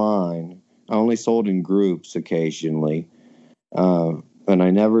online. I only sold in groups occasionally. And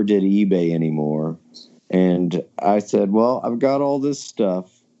I never did eBay anymore. And I said, well, I've got all this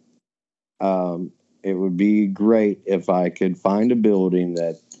stuff. It would be great if I could find a building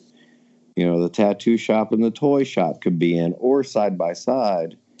that, the tattoo shop and the toy shop could be in, or side by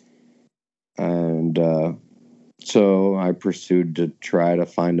side. And so I pursued to try to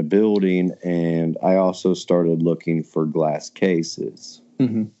find a building, and I also started looking for glass cases.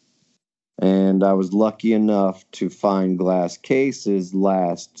 Mm-hmm. And I was lucky enough to find glass cases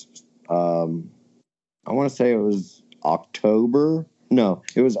last, I want to say it was October. No,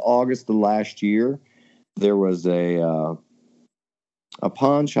 it was August of last year. There was a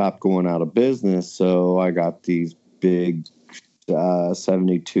pawn shop going out of business, so I got these big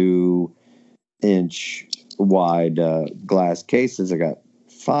 72-inch wide glass cases. I got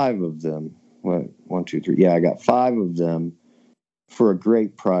 5 of them. What? 1, 2, 3. Yeah, I got 5 of them for a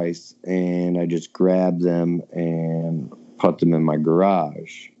great price, and I just grabbed them and put them in my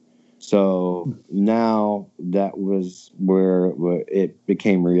garage. So now that was where it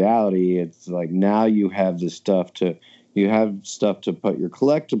became reality. It's like now you have the stuff to put your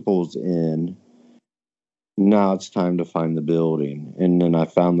collectibles in. Now it's time to find the building. And then I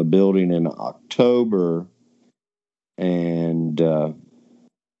found the building in October, and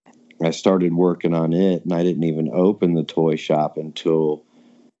I started working on it, and I didn't even open the toy shop until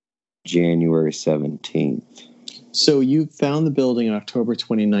January 17th. So you found the building in October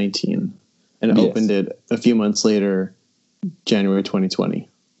 2019 and Yes. opened it a few months later, January 2020.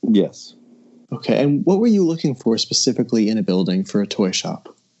 Yes. Okay. And what were you looking for specifically in a building for a toy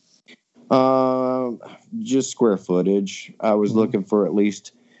shop? Just square footage. I was looking for at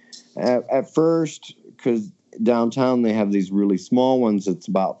least at first, because downtown they have these really small ones. It's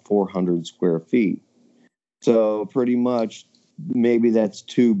about 400 square feet. So pretty much maybe that's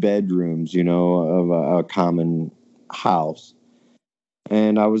 2 bedrooms, of a common house.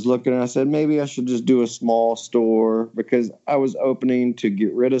 And I was looking and I said, maybe I should just do a small store, because I was opening to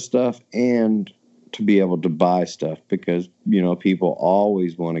get rid of stuff and to be able to buy stuff, because, people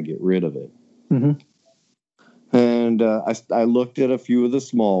always want to get rid of it. Mm-hmm. And I looked at a few of the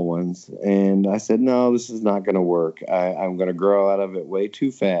small ones and I said, no, this is not going to work. I'm going to grow out of it way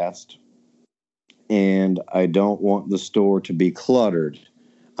too fast. And I don't want the store to be cluttered.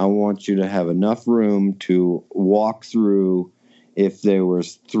 I want you to have enough room to walk through if there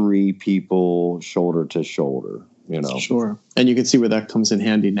was 3 people shoulder to shoulder, Sure. And you can see where that comes in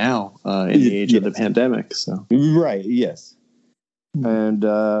handy now in the age of the pandemic. So Right. Yes. And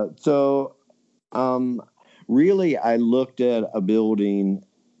so really, I looked at a building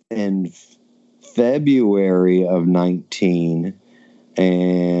in February of 19,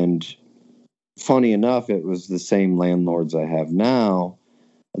 and funny enough, it was the same landlords I have now.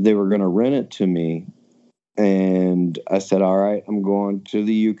 They were going to rent it to me. And I said, all right, I'm going to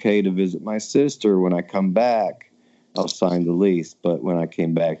the UK to visit my sister. When I come back, I'll sign the lease. But when I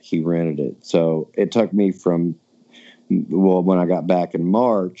came back, he rented it. So it took me from, when I got back in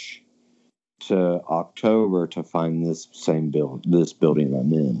March to October to find this building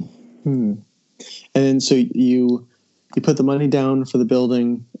I'm in. And so you put the money down for the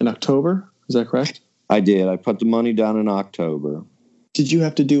building in October. Is that correct? I did. I put the money down in October. Did you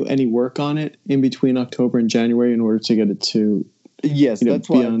have to do any work on it in between October and January in order to get it to? Yes, that's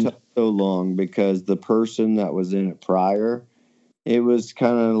why it took so long, because the person that was in it prior, it was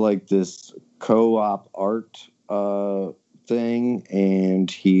kind of like this co-op art thing, and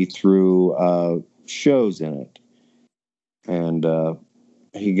he threw shows in it. And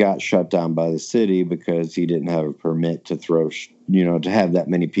he got shut down by the city because he didn't have a permit to throw, to have that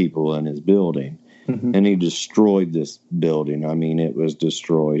many people in his building. Mm-hmm. And he destroyed this building. I mean, it was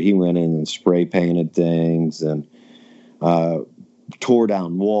destroyed. He went in and spray painted things and tore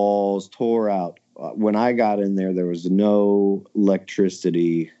down walls, tore out. When I got in there, there was no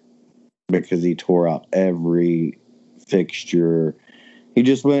electricity because he tore out every fixture. He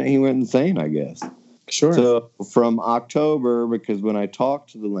went insane, I guess. Sure. So from October, because when I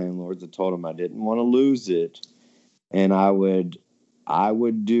talked to the landlords, I told them I didn't want to lose it, and I would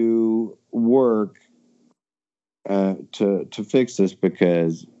do work to fix this,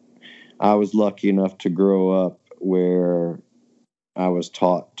 because I was lucky enough to grow up where I was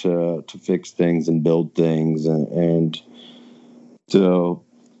taught to fix things and build things, and so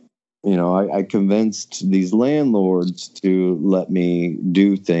I convinced these landlords to let me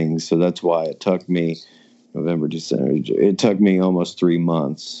do things. So that's why it took me November, December. It took me almost 3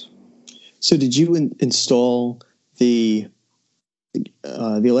 months. So did you install the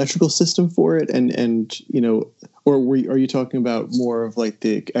electrical system for it, and or are you talking about more of like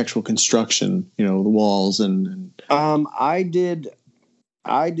the actual construction, the walls and? I did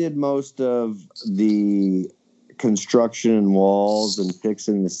most of the construction and walls and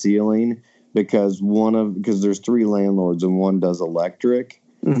fixing the ceiling, because there's 3 landlords and one does electric.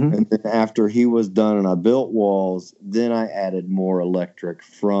 Mm-hmm. And then after he was done and I built walls, then I added more electric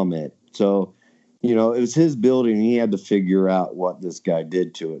from it. So, it was his building. He had to figure out what this guy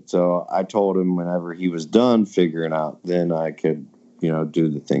did to it. So I told him whenever he was done figuring out, then I could, do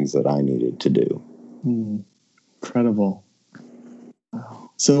the things that I needed to do. Incredible.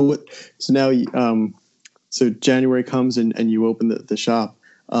 So now, so January comes and you open the shop.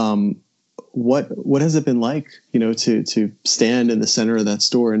 What has it been like, to stand in the center of that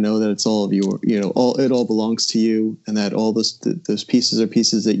store and know that it's all of you, it all belongs to you, and that all those pieces are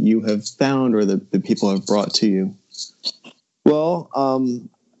pieces that you have found or that the people have brought to you? Well,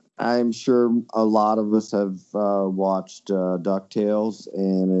 I'm sure a lot of us have watched DuckTales,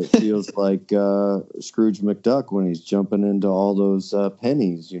 and it feels like Scrooge McDuck when he's jumping into all those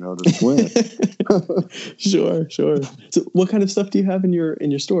pennies, to swim. Sure. So what kind of stuff do you have in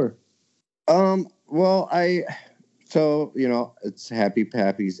your store? Well, it's Happy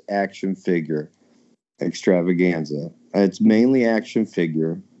Pappy's action figure extravaganza. It's mainly action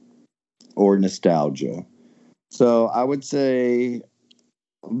figure or nostalgia. So I would say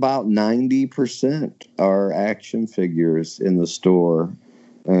about 90% are action figures in the store.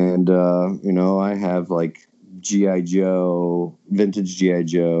 And, I have like G.I. Joe, vintage G.I.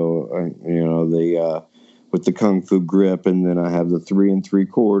 Joe, with the Kung Fu grip. And then I have the 3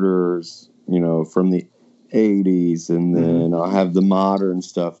 3/4, from the 80s. And then I'll have the modern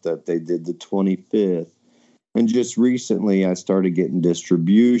stuff that they did the 25th. And just recently I started getting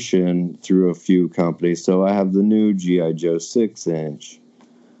distribution through a few companies. So I have the new G.I. Joe 6-inch.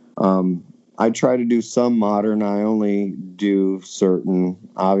 I try to do some modern. I only do certain.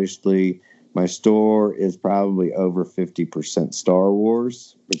 Obviously, my store is probably over 50% Star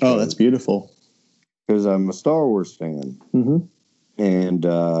Wars. Oh, that's beautiful. Because I'm a Star Wars fan. Mm-hmm. And,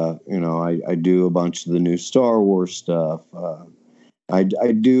 I do a bunch of the new Star Wars stuff.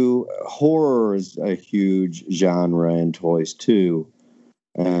 I do, horror is a huge genre in toys too.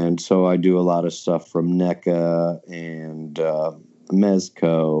 And so I do a lot of stuff from NECA and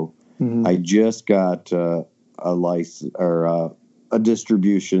Mezco. Mm-hmm. I just got a license or a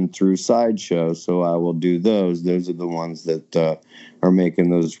distribution through Sideshow, so I will do those. Those are the ones that are making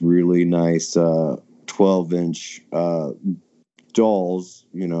those really nice 12-inch dolls,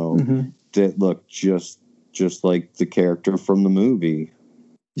 that look just like the character from the movie.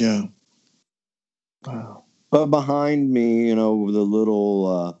 Yeah. Wow. But behind me, the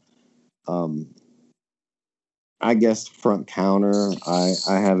little, I guess, front counter, I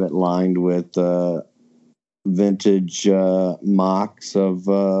have it lined with vintage mocks of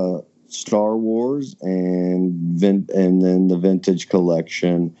Star Wars and then the vintage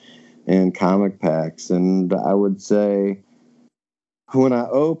collection and comic packs. And I would say when I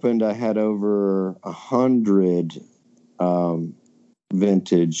opened, I had over 100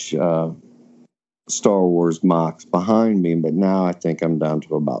 vintage Star Wars mocks behind me, but now I think I'm down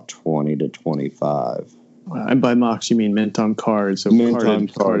to about 20 to 25. Wow. And by mocks, you mean mint on cards, so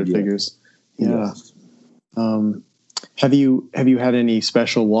carded figures. Yeah. Yes. Have you had any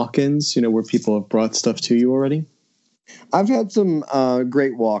special walk-ins, where people have brought stuff to you already? I've had some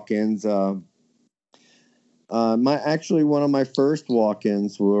great walk-ins. One of my first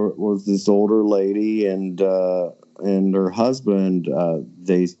walk-ins was this older lady and her husband.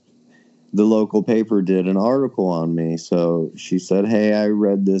 The local paper did an article on me. So she said, "Hey, I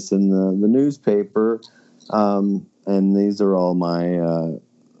read this in the newspaper, and these are all my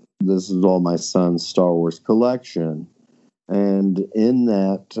this is all my son's Star Wars collection." And in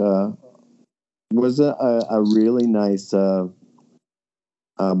that was a really nice blue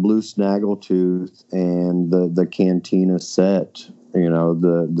snaggletooth and the Cantina set,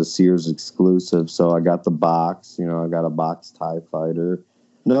 the Sears exclusive. So I got the box, I got a box TIE Fighter.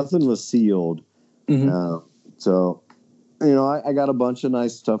 Nothing was sealed. Mm-hmm. So, I got a bunch of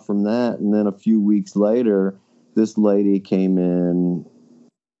nice stuff from that. And then a few weeks later, this lady came in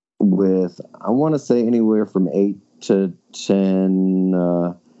with, I want to say, anywhere from 8 to 10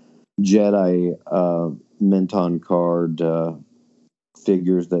 Jedi mint on card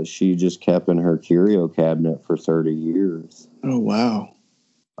figures that she just kept in her curio cabinet for 30 years. Oh, wow.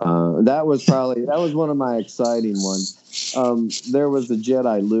 That was one of my exciting ones. There was a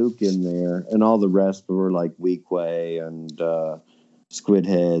Jedi Luke in there, and all the rest were like Weequay and Squid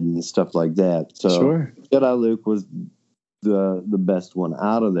Head and stuff like that. So sure. Jedi Luke was the best one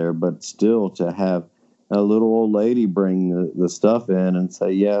out of there, but still to have a little old lady bring the stuff in and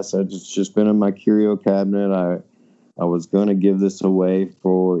say, "Yes, it's just been in my curio cabinet. I was going to give this away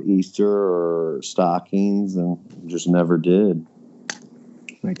for Easter or stockings, and just never did."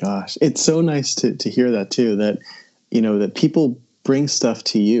 My gosh, it's so nice to hear that too, that that people bring stuff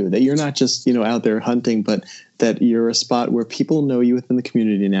to you, that you're not just out there hunting, but that you're a spot where people know you within the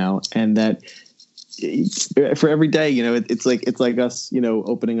community now, and that for every day, it's like us,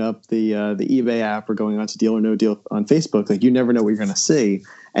 opening up the eBay app or going on to Deal or No Deal on Facebook. Like, you never know what you're going to see,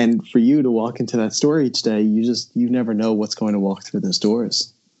 and for you to walk into that store each day, you never know what's going to walk through those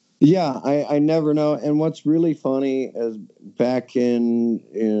doors. Yeah, I never know. And what's really funny is back in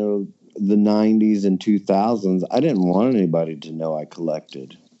the 90s and 2000s, I didn't want anybody to know I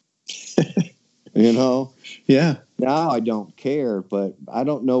collected. Yeah. Now I don't care, but I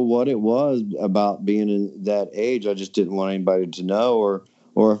don't know what it was about being in that age. I just didn't want anybody to know,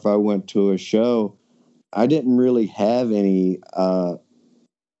 or if I went to a show, I didn't really have any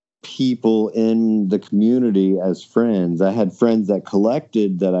people in the community as friends. I had friends that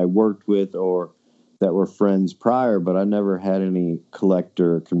collected that I worked with or that were friends prior, but I never had any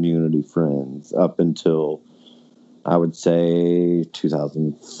collector community friends up until, I would say,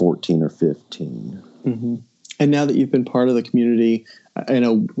 2014 or 15. Mm-hmm. And now that you've been part of the community, I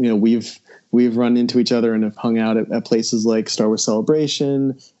know we've run into each other and have hung out at places like Star Wars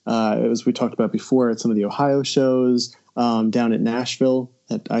Celebration, as we talked about before, at some of the Ohio shows, down at Nashville.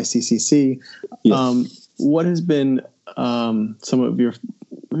 at ICCC. Yes. What has been some of your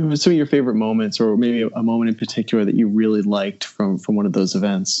favorite moments, or maybe a moment in particular that you really liked from one of those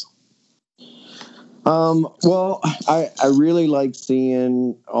events? Well, I really like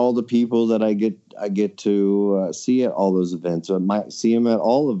seeing all the people that I get to see at all those events. I might see them at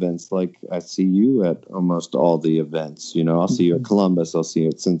all events, like I see you at almost all the events. You know, I'll see you at Columbus, I'll see you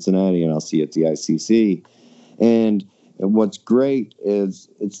at Cincinnati, and I'll see you at the ICC. And what's great is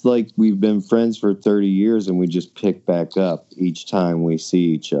it's like we've been friends for 30 years, and we just pick back up each time we see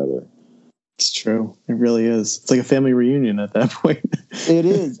each other. It's true. It really is. It's like a family reunion at that point. It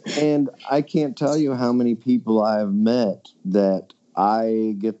is. And I can't tell you how many people I have met that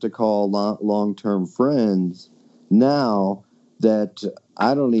I get to call long-term friends now that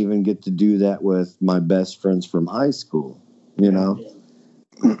I don't even get to do that with my best friends from high school, you know?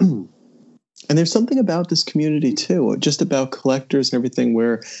 And there's something about this community too, just about collectors and everything,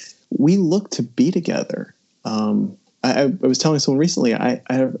 where we look to be together. I was telling someone recently, I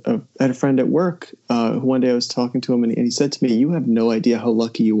had a friend at work who one day I was talking to him, and he said to me, "You have no idea how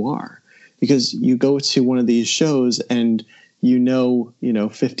lucky you are, because you go to one of these shows and you know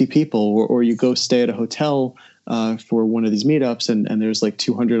 50 people, or you go stay at a hotel for one of these meetups, and there's like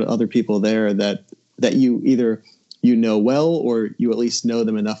 200 other people there that you either well, or you at least know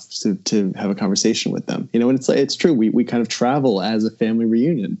them enough to have a conversation with them. And it's true. We kind of travel as a family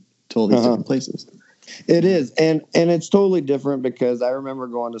reunion to all these different places. It is, and it's totally different, because I remember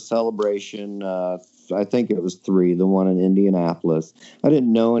going to Celebration. I think it was 3, the one in Indianapolis. I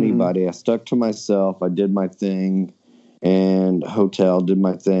didn't know anybody. I stuck to myself. I did my thing, and hotel, did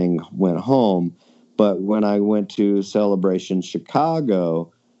my thing, went home. But when I went to Celebration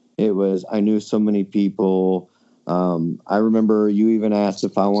Chicago, I knew so many people. I remember you even asked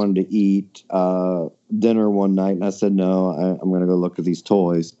if I wanted to eat dinner one night, and I said no. I'm going to go look at these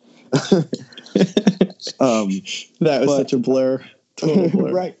toys. That was such a blur. Total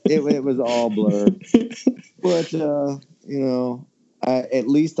blur. Right. It was all blur. But at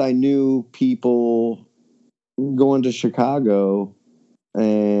least I knew people going to Chicago,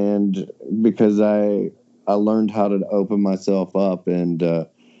 and because I learned how to open myself up and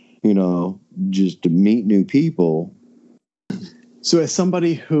just to meet new people. So as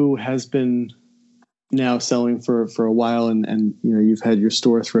somebody who has been now selling for a while, and you've had your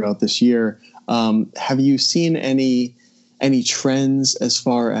store throughout this year, have you seen any trends as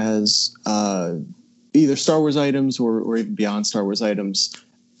far as either Star Wars items or even beyond Star Wars items,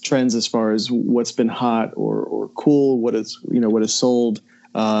 trends as far as what's been hot or cool, what is sold,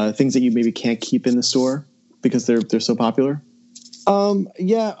 things that you maybe can't keep in the store because they're so popular?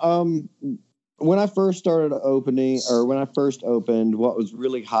 When I first opened, what was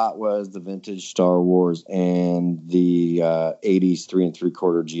really hot was the vintage Star Wars and the 80s 3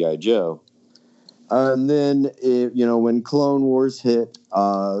 3/4 G.I. Joe. And then, when Clone Wars hit,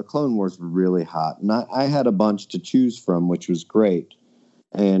 Clone Wars were really hot. And I had a bunch to choose from, which was great.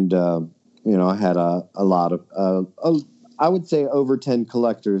 And, I had a lot of, I would say over 10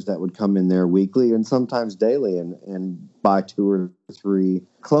 collectors that would come in there weekly and sometimes daily and buy 2 or 3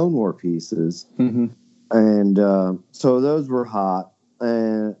 Clone War pieces. Mm-hmm. And so those were hot.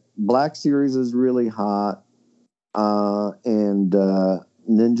 And Black Series is really hot. And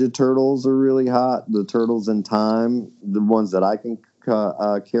Ninja Turtles are really hot. The Turtles in Time, the ones that I can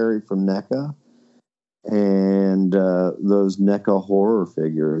carry from NECA. And those NECA horror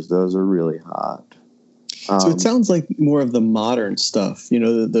figures, those are really hot. So it sounds like more of the modern stuff.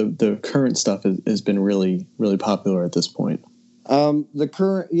 The current stuff has been really, really popular at this point.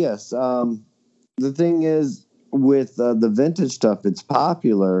 Yes. The thing is, with the vintage stuff, it's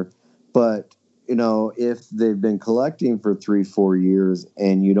popular, but if they've been collecting for 3-4 years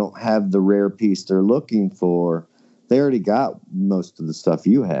and you don't have the rare piece they're looking for, they already got most of the stuff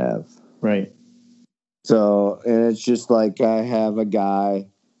you have. Right. So, and it's just like I have a guy.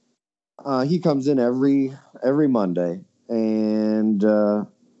 He comes in every Monday, and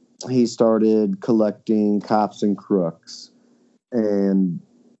he started collecting Cops and Crooks. And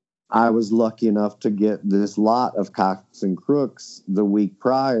I was lucky enough to get this lot of Cops and Crooks the week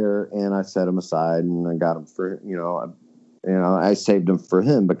prior, and I set them aside, and I got them for, I saved them for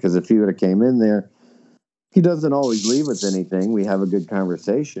him, because if he would have came in there, he doesn't always leave with anything. We have a good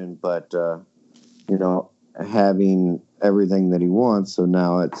conversation, but, having everything that he wants. So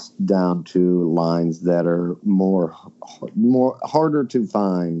now it's down to lines that are more harder to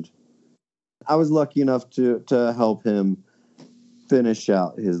find. I was lucky enough to help him finish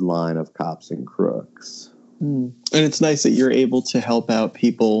out his line of Cops and Crooks. And it's nice that you're able to help out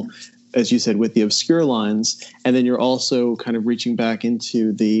people as you said, with the obscure lines, and then you're also kind of reaching back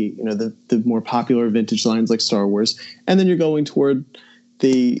into the more popular vintage lines like Star Wars, and then you're going toward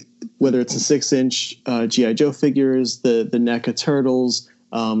whether it's the 6-inch G.I. Joe figures, the NECA Turtles,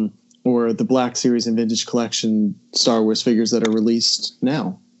 or the Black Series and Vintage Collection Star Wars figures that are released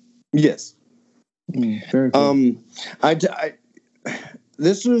now. Yes. Very cool.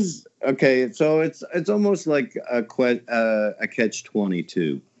 This was okay. So it's almost like a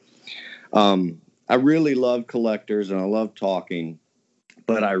catch-22. I really love collectors and I love talking,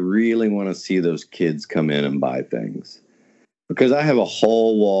 but I really want to see those kids come in and buy things, because I have a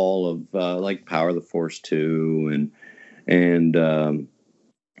whole wall of like Power of the Force 2 and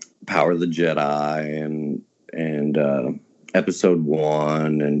Power of the Jedi and Episode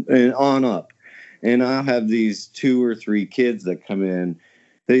 1 and on up. And I'll have these 2 or 3 kids that come in.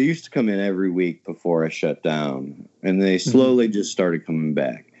 They used to come in every week before I shut down, and they slowly just started coming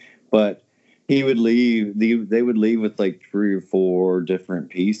back. But he would leave. They would leave with like 3 or 4 different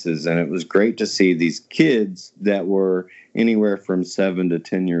pieces, and it was great to see these kids that were anywhere from 7 to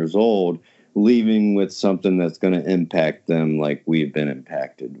 10 years old leaving with something that's going to impact them, like we've been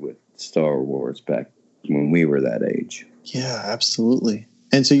impacted with Star Wars back when we were that age. Yeah, absolutely.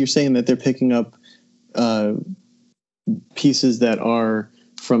 And so you're saying that they're picking up pieces that are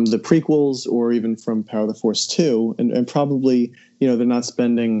from the prequels or even from Power of the Force 2, and probably, they're not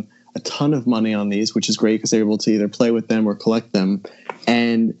spending a ton of money on these, which is great because they're able to either play with them or collect them,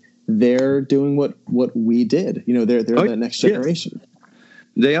 and they're doing what we did. They're that next generation. Yes.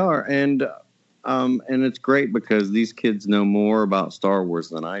 They are, and it's great because these kids know more about Star Wars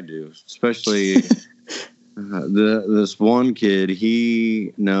than I do, especially this one kid.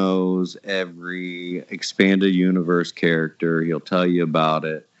 He knows every expanded universe character. He'll tell you about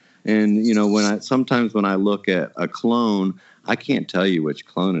it. And sometimes when I look at a clone, I can't tell you which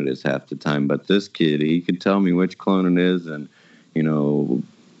clone it is half the time, but this kid, he can tell me which clone it is, and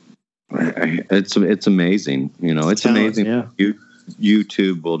it's amazing. It's amazing. Yeah. What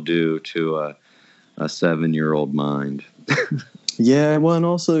YouTube will do to a 7-year-old mind. Yeah, well, and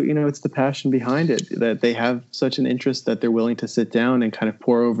also, it's the passion behind it, that they have such an interest that they're willing to sit down and kind of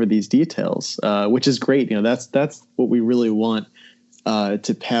pour over these details, which is great. That's what we really want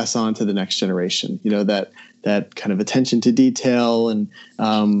to pass on to the next generation. That kind of attention to detail and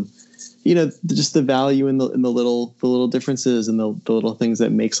just the value in the little differences and the little things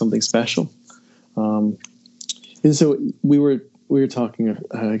that make something special. And so we were talking,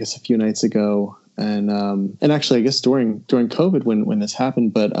 I guess, a few nights ago. And actually, I guess during COVID when this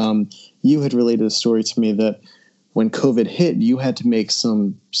happened, but you had related a story to me that when COVID hit, you had to make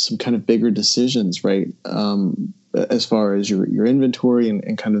some kind of bigger decisions, right? As far as your inventory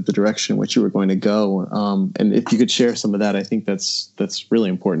and kind of the direction in which you were going to go. And if you could share some of that, I think that's really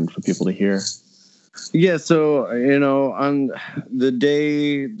important for people to hear. Yeah. So, on the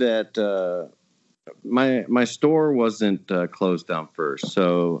day that my store wasn't closed down first,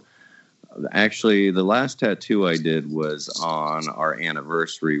 so. Actually, the last tattoo I did was on our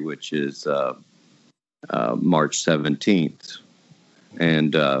anniversary, which is March 17th.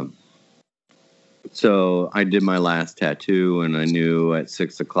 And so I did my last tattoo, and I knew at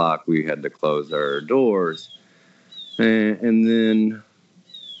 6 o'clock we had to close our doors. And then,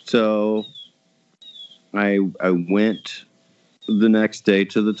 so I went the next day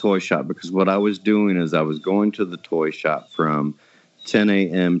to the toy shop, because what I was doing is I was going to the toy shop from 10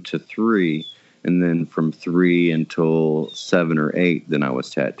 a.m. to 3, and then from 3 until 7 or 8, then I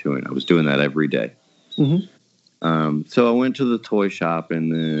was tattooing. I was doing that every day. Mm-hmm. So I went to the toy shop,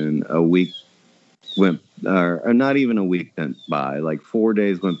 and then a week went, or not even a week went by, like 4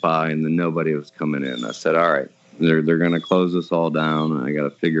 days went by, and then nobody was coming in. I said, all right, they're going to close this all down, and I got to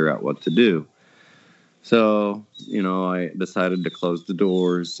figure out what to do. So, I decided to close the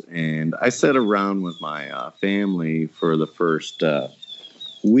doors, and I sat around with my family for the first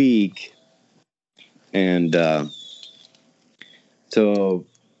week. And so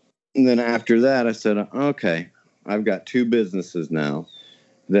then after that, I said, okay, I've got 2 businesses now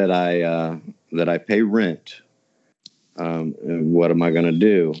that I pay rent. And what am I going to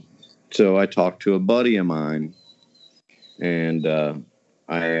do? So I talked to a buddy of mine, and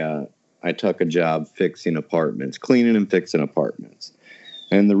I took a job fixing apartments, cleaning and fixing apartments.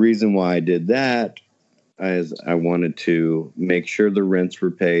 And the reason why I did that is I wanted to make sure the rents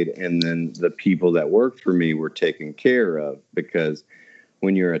were paid, and then the people that worked for me were taken care of. Because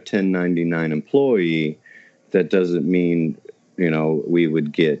when you're a 1099 employee, that doesn't mean, we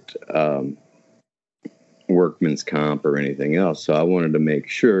would get workman's comp or anything else. So I wanted to make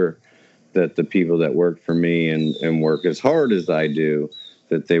sure that the people that work for me and work as hard as I do,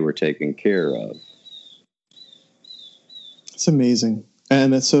 that they were taken care of. It's amazing,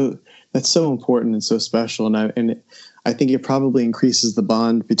 and that's so important and so special, and I think it probably increases the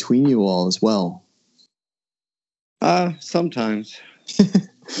bond between you all as well. Sometimes.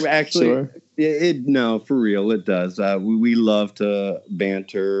 Actually, Sure. No, for real, it does. We love to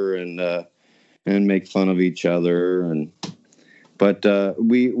banter and make fun of each other, but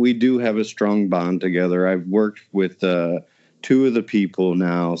we do have a strong bond together. I've worked with two of the people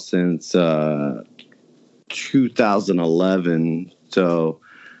now since 2011, so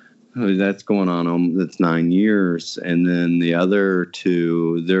that's going on. That's 9 years, and then the other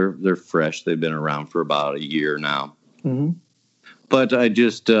two, they're fresh. They've been around for about a year now. Mm-hmm. But I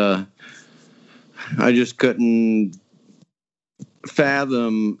just couldn't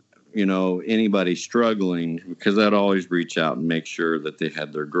fathom, anybody struggling, because I'd always reach out and make sure that they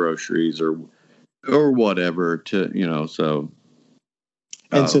had their groceries or whatever to, so.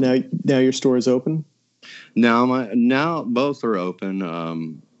 And so now your store is open? Now both are open,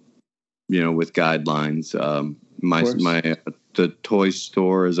 with guidelines. The toy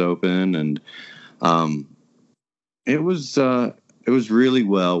store is open, and it was really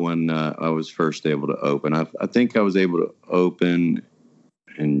well when I was first able to open. I think I was able to open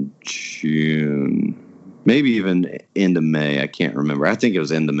in June, maybe even into May. I can't remember. I think it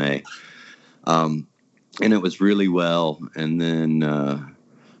was into May. And it was really well. And then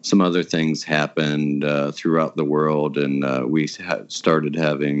some other things happened throughout the world, and we started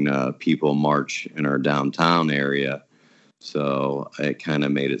having people march in our downtown area. So it kind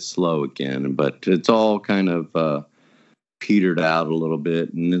of made it slow again. But it's all kind of petered out a little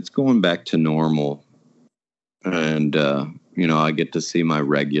bit, and it's going back to normal. And I get to see my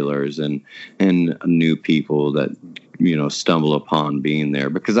regulars and new people that stumble upon being there,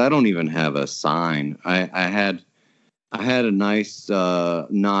 because I don't even have a sign. I had a nice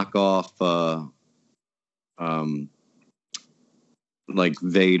knockoff like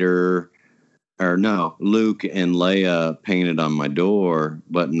Vader, or no, Luke and Leia painted on my door,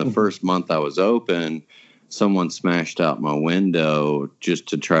 but in the first month I was open, someone smashed out my window just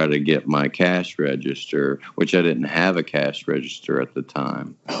to try to get my cash register, which I didn't have a cash register at the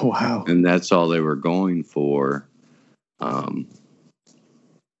time. Oh, wow. And that's all they were going for.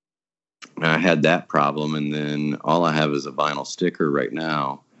 I had that problem, and then all I have is a vinyl sticker right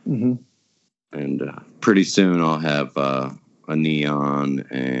now. Mm-hmm. And pretty soon I'll have a neon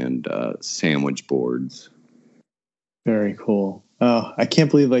and sandwich boards. Very cool. Oh, I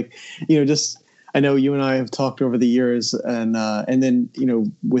can't believe, I know you and I have talked over the years, and then,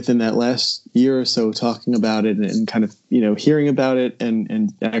 within that last year or so, talking about it and kind of, hearing about it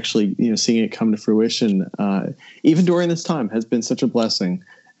and actually, seeing it come to fruition, even during this time, has been such a blessing.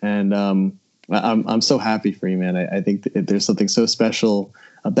 And I'm so happy for you, man. I think there's something so special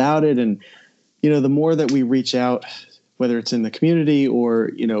about it. And, the more that we reach out, whether it's in the community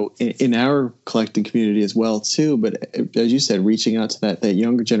or, in our collecting community as well, too. But as you said, reaching out to that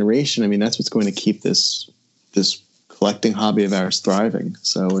younger generation, I mean, that's what's going to keep this collecting hobby of ours thriving.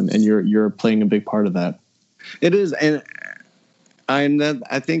 So, and you're playing a big part of that. It is. And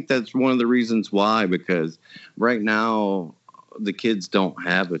I think that's one of the reasons why, because right now the kids don't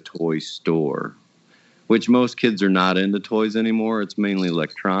have a toy store, which most kids are not into toys anymore. It's mainly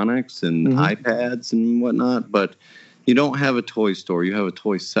electronics and iPads and whatnot, but you don't have a toy store. You have a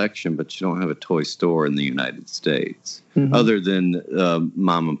toy section, but you don't have a toy store in the United States, other than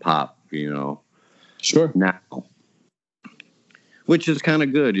mom and pop, Sure. Now, which is kind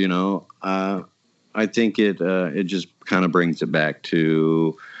of good, I think it just kind of brings it back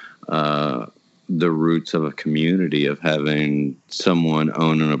to the roots of a community, of having someone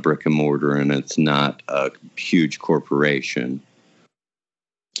owning a brick and mortar, and it's not a huge corporation.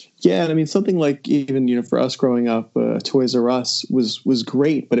 Yeah, and I mean, something like even, for us growing up, Toys R Us was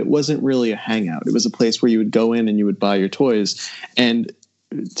great, but it wasn't really a hangout. It was a place where you would go in and you would buy your toys. And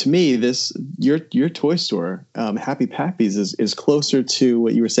to me, your toy store, Happy Pappy's, is closer to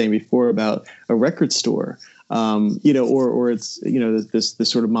what you were saying before about a record store. Or it's, this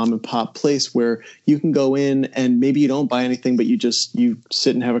sort of mom and pop place where you can go in and maybe you don't buy anything, but you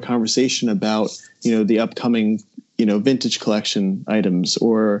sit and have a conversation about, the upcoming, vintage collection items,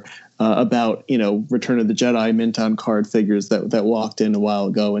 or about, Return of the Jedi mint on card figures that walked in a while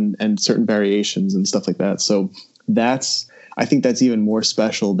ago, and certain variations and stuff like that. So I think that's even more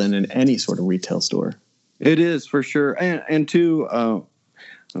special than in any sort of retail store. It is, for sure. And too,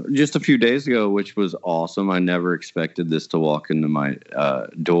 just a few days ago, which was awesome, I never expected this to walk into my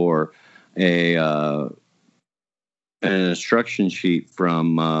door, an instruction sheet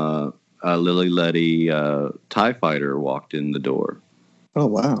from Lily Letty TIE Fighter walked in the door. Oh,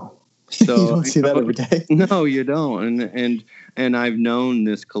 wow. So you don't see that every day. No, you don't. And I've known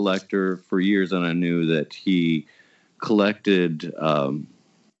this collector for years, and I knew that he collected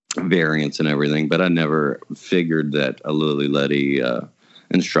variants and everything, but I never figured that a Lili Ledy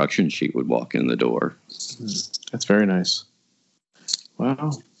instruction sheet would walk in the door. That's very nice.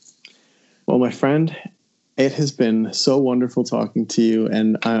 Wow. Well, my friend, it has been so wonderful talking to you,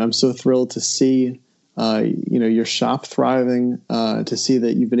 and I'm so thrilled to see your shop thriving, to see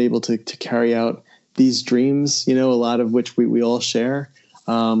that you've been able to carry out these dreams, a lot of which we all share.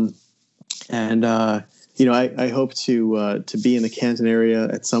 I hope to be in the Canton area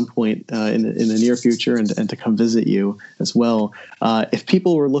at some point in the near future and to come visit you as well. If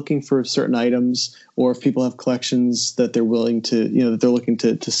people were looking for certain items, or if people have collections that they're willing to, that they're looking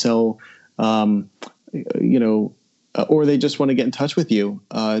to sell, or they just want to get in touch with you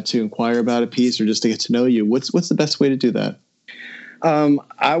to inquire about a piece or just to get to know you, what's the best way to do that?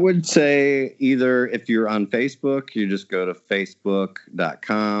 I would say either if you're on Facebook, you just go to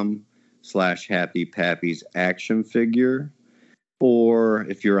facebook.com/Happy Pappy's Action Figure. Or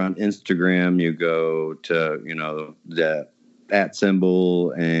if you're on Instagram, you go to, the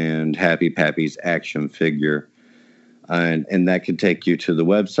 @ and Happy Pappy's Action Figure. And that can take you to the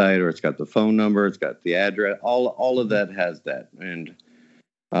website, or it's got the phone number, it's got the address, all of that has that. And,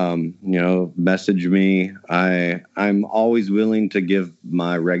 message me. I'm always willing to give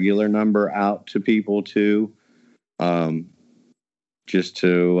my regular number out to people too, just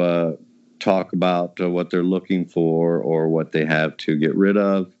to talk about what they're looking for or what they have to get rid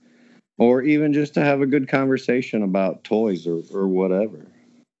of, or even just to have a good conversation about toys or whatever.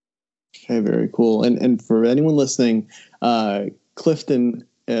 Okay, very cool. And for anyone listening, Clifton,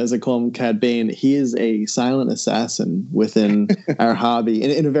 as I call him, Cad Bane, he is a silent assassin within our hobby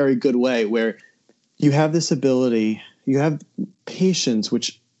in a very good way, where you have this ability, you have patience,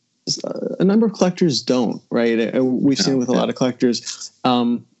 which a number of collectors don't, right? We've seen it with a lot of collectors.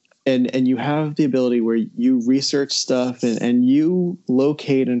 And you have the ability where you research stuff and you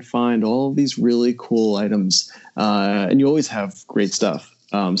locate and find all of these really cool items. And you always have great stuff.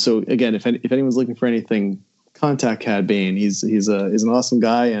 So again, if anyone's looking for anything, contact Cad Bane. He's an awesome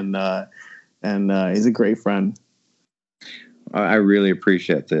guy and he's a great friend. I really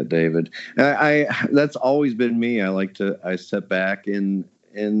appreciate that, David. I that's always been me. I sit back in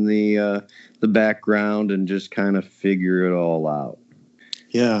the background and just kind of figure it all out.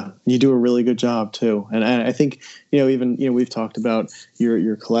 Yeah, you do a really good job too. And I think, we've talked about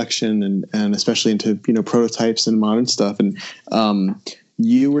your collection and especially into, prototypes and modern stuff. And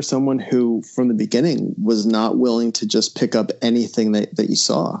you were someone who from the beginning was not willing to just pick up anything that you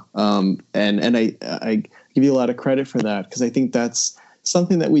saw. And I give you a lot of credit for that, because I think that's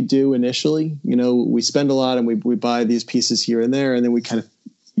something that we do initially. We spend a lot and we buy these pieces here and there, and then we kind of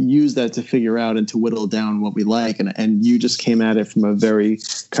use that to figure out and to whittle down what we like. And you just came at it from a very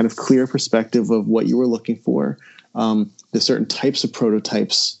kind of clear perspective of what you were looking for, the certain types of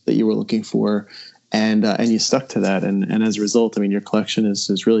prototypes that you were looking for, and you stuck to that. And as a result, I mean, your collection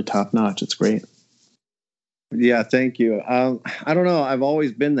is really top notch. It's great. Yeah, thank you. I don't know. I've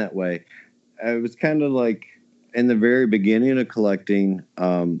always been that way. It was kind of like in the very beginning of collecting,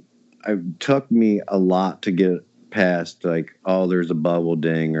 it took me a lot to get past, like, oh, there's a bubble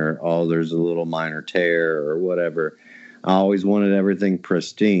ding, or oh, there's a little minor tear or whatever. I always wanted everything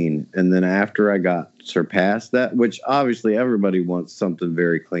pristine. And then after I got surpassed that, which obviously everybody wants something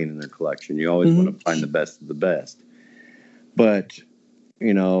very clean in their collection. You always want to find the best of the best. But,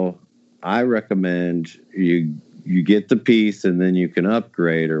 I recommend you get the piece and then you can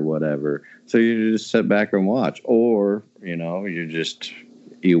upgrade or whatever. So you just sit back and watch. Or,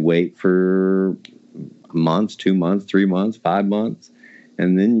 you wait for months, 2 months, 3 months, 5 months,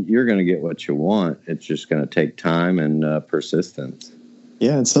 and then you're going to get what you want. It's just going to take time and persistence.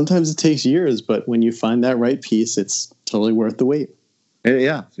 Yeah, and sometimes it takes years, but when you find that right piece, it's totally worth the wait.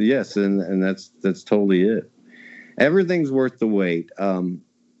 Yeah, yes, and that's totally it. Everything's worth the wait.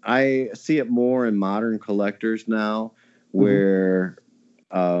 I see it more in modern collectors now, where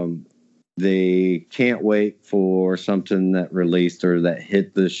they can't wait for something that released or that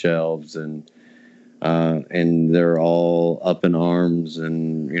hit the shelves, and they're all up in arms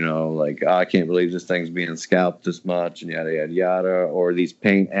and, like, oh, I can't believe this thing's being scalped this much and yada, yada, yada, or these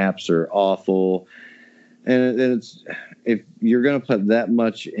paint apps are awful. And it's, if you're going to put that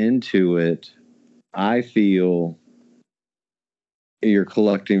much into it, I feel you're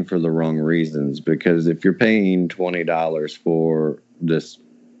collecting for the wrong reasons, because if you're paying $20 for this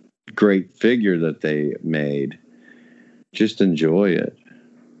great figure that they made, just enjoy it.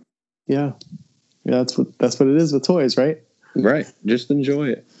 Yeah. Yeah, that's what it is with toys, right? Right. Just enjoy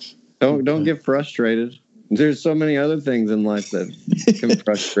it. Don't get frustrated. There's so many other things in life that can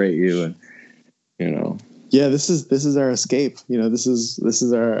frustrate you, and Yeah, this is our escape. This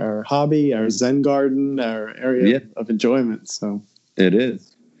is our hobby, our Zen garden, our area of enjoyment. So it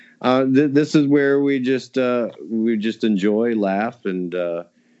is. This is where we just enjoy, laugh, and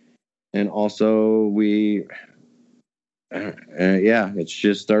also it's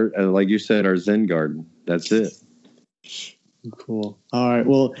just our, like you said, our Zen garden. That's it. Cool. All right.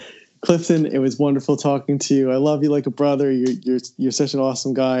 Well, Clifton, it was wonderful talking to you. I love you like a brother. You're such an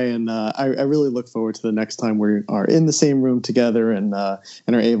awesome guy, and I really look forward to the next time we are in the same room together and are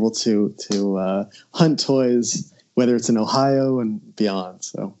able to hunt toys, whether it's in Ohio and beyond.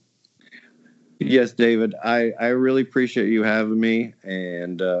 So. Yes, David, I really appreciate you having me,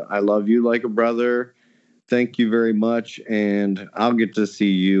 and I love you like a brother. Thank you very much, and I'll get to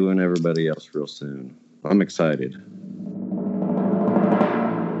see you and everybody else real soon. I'm excited.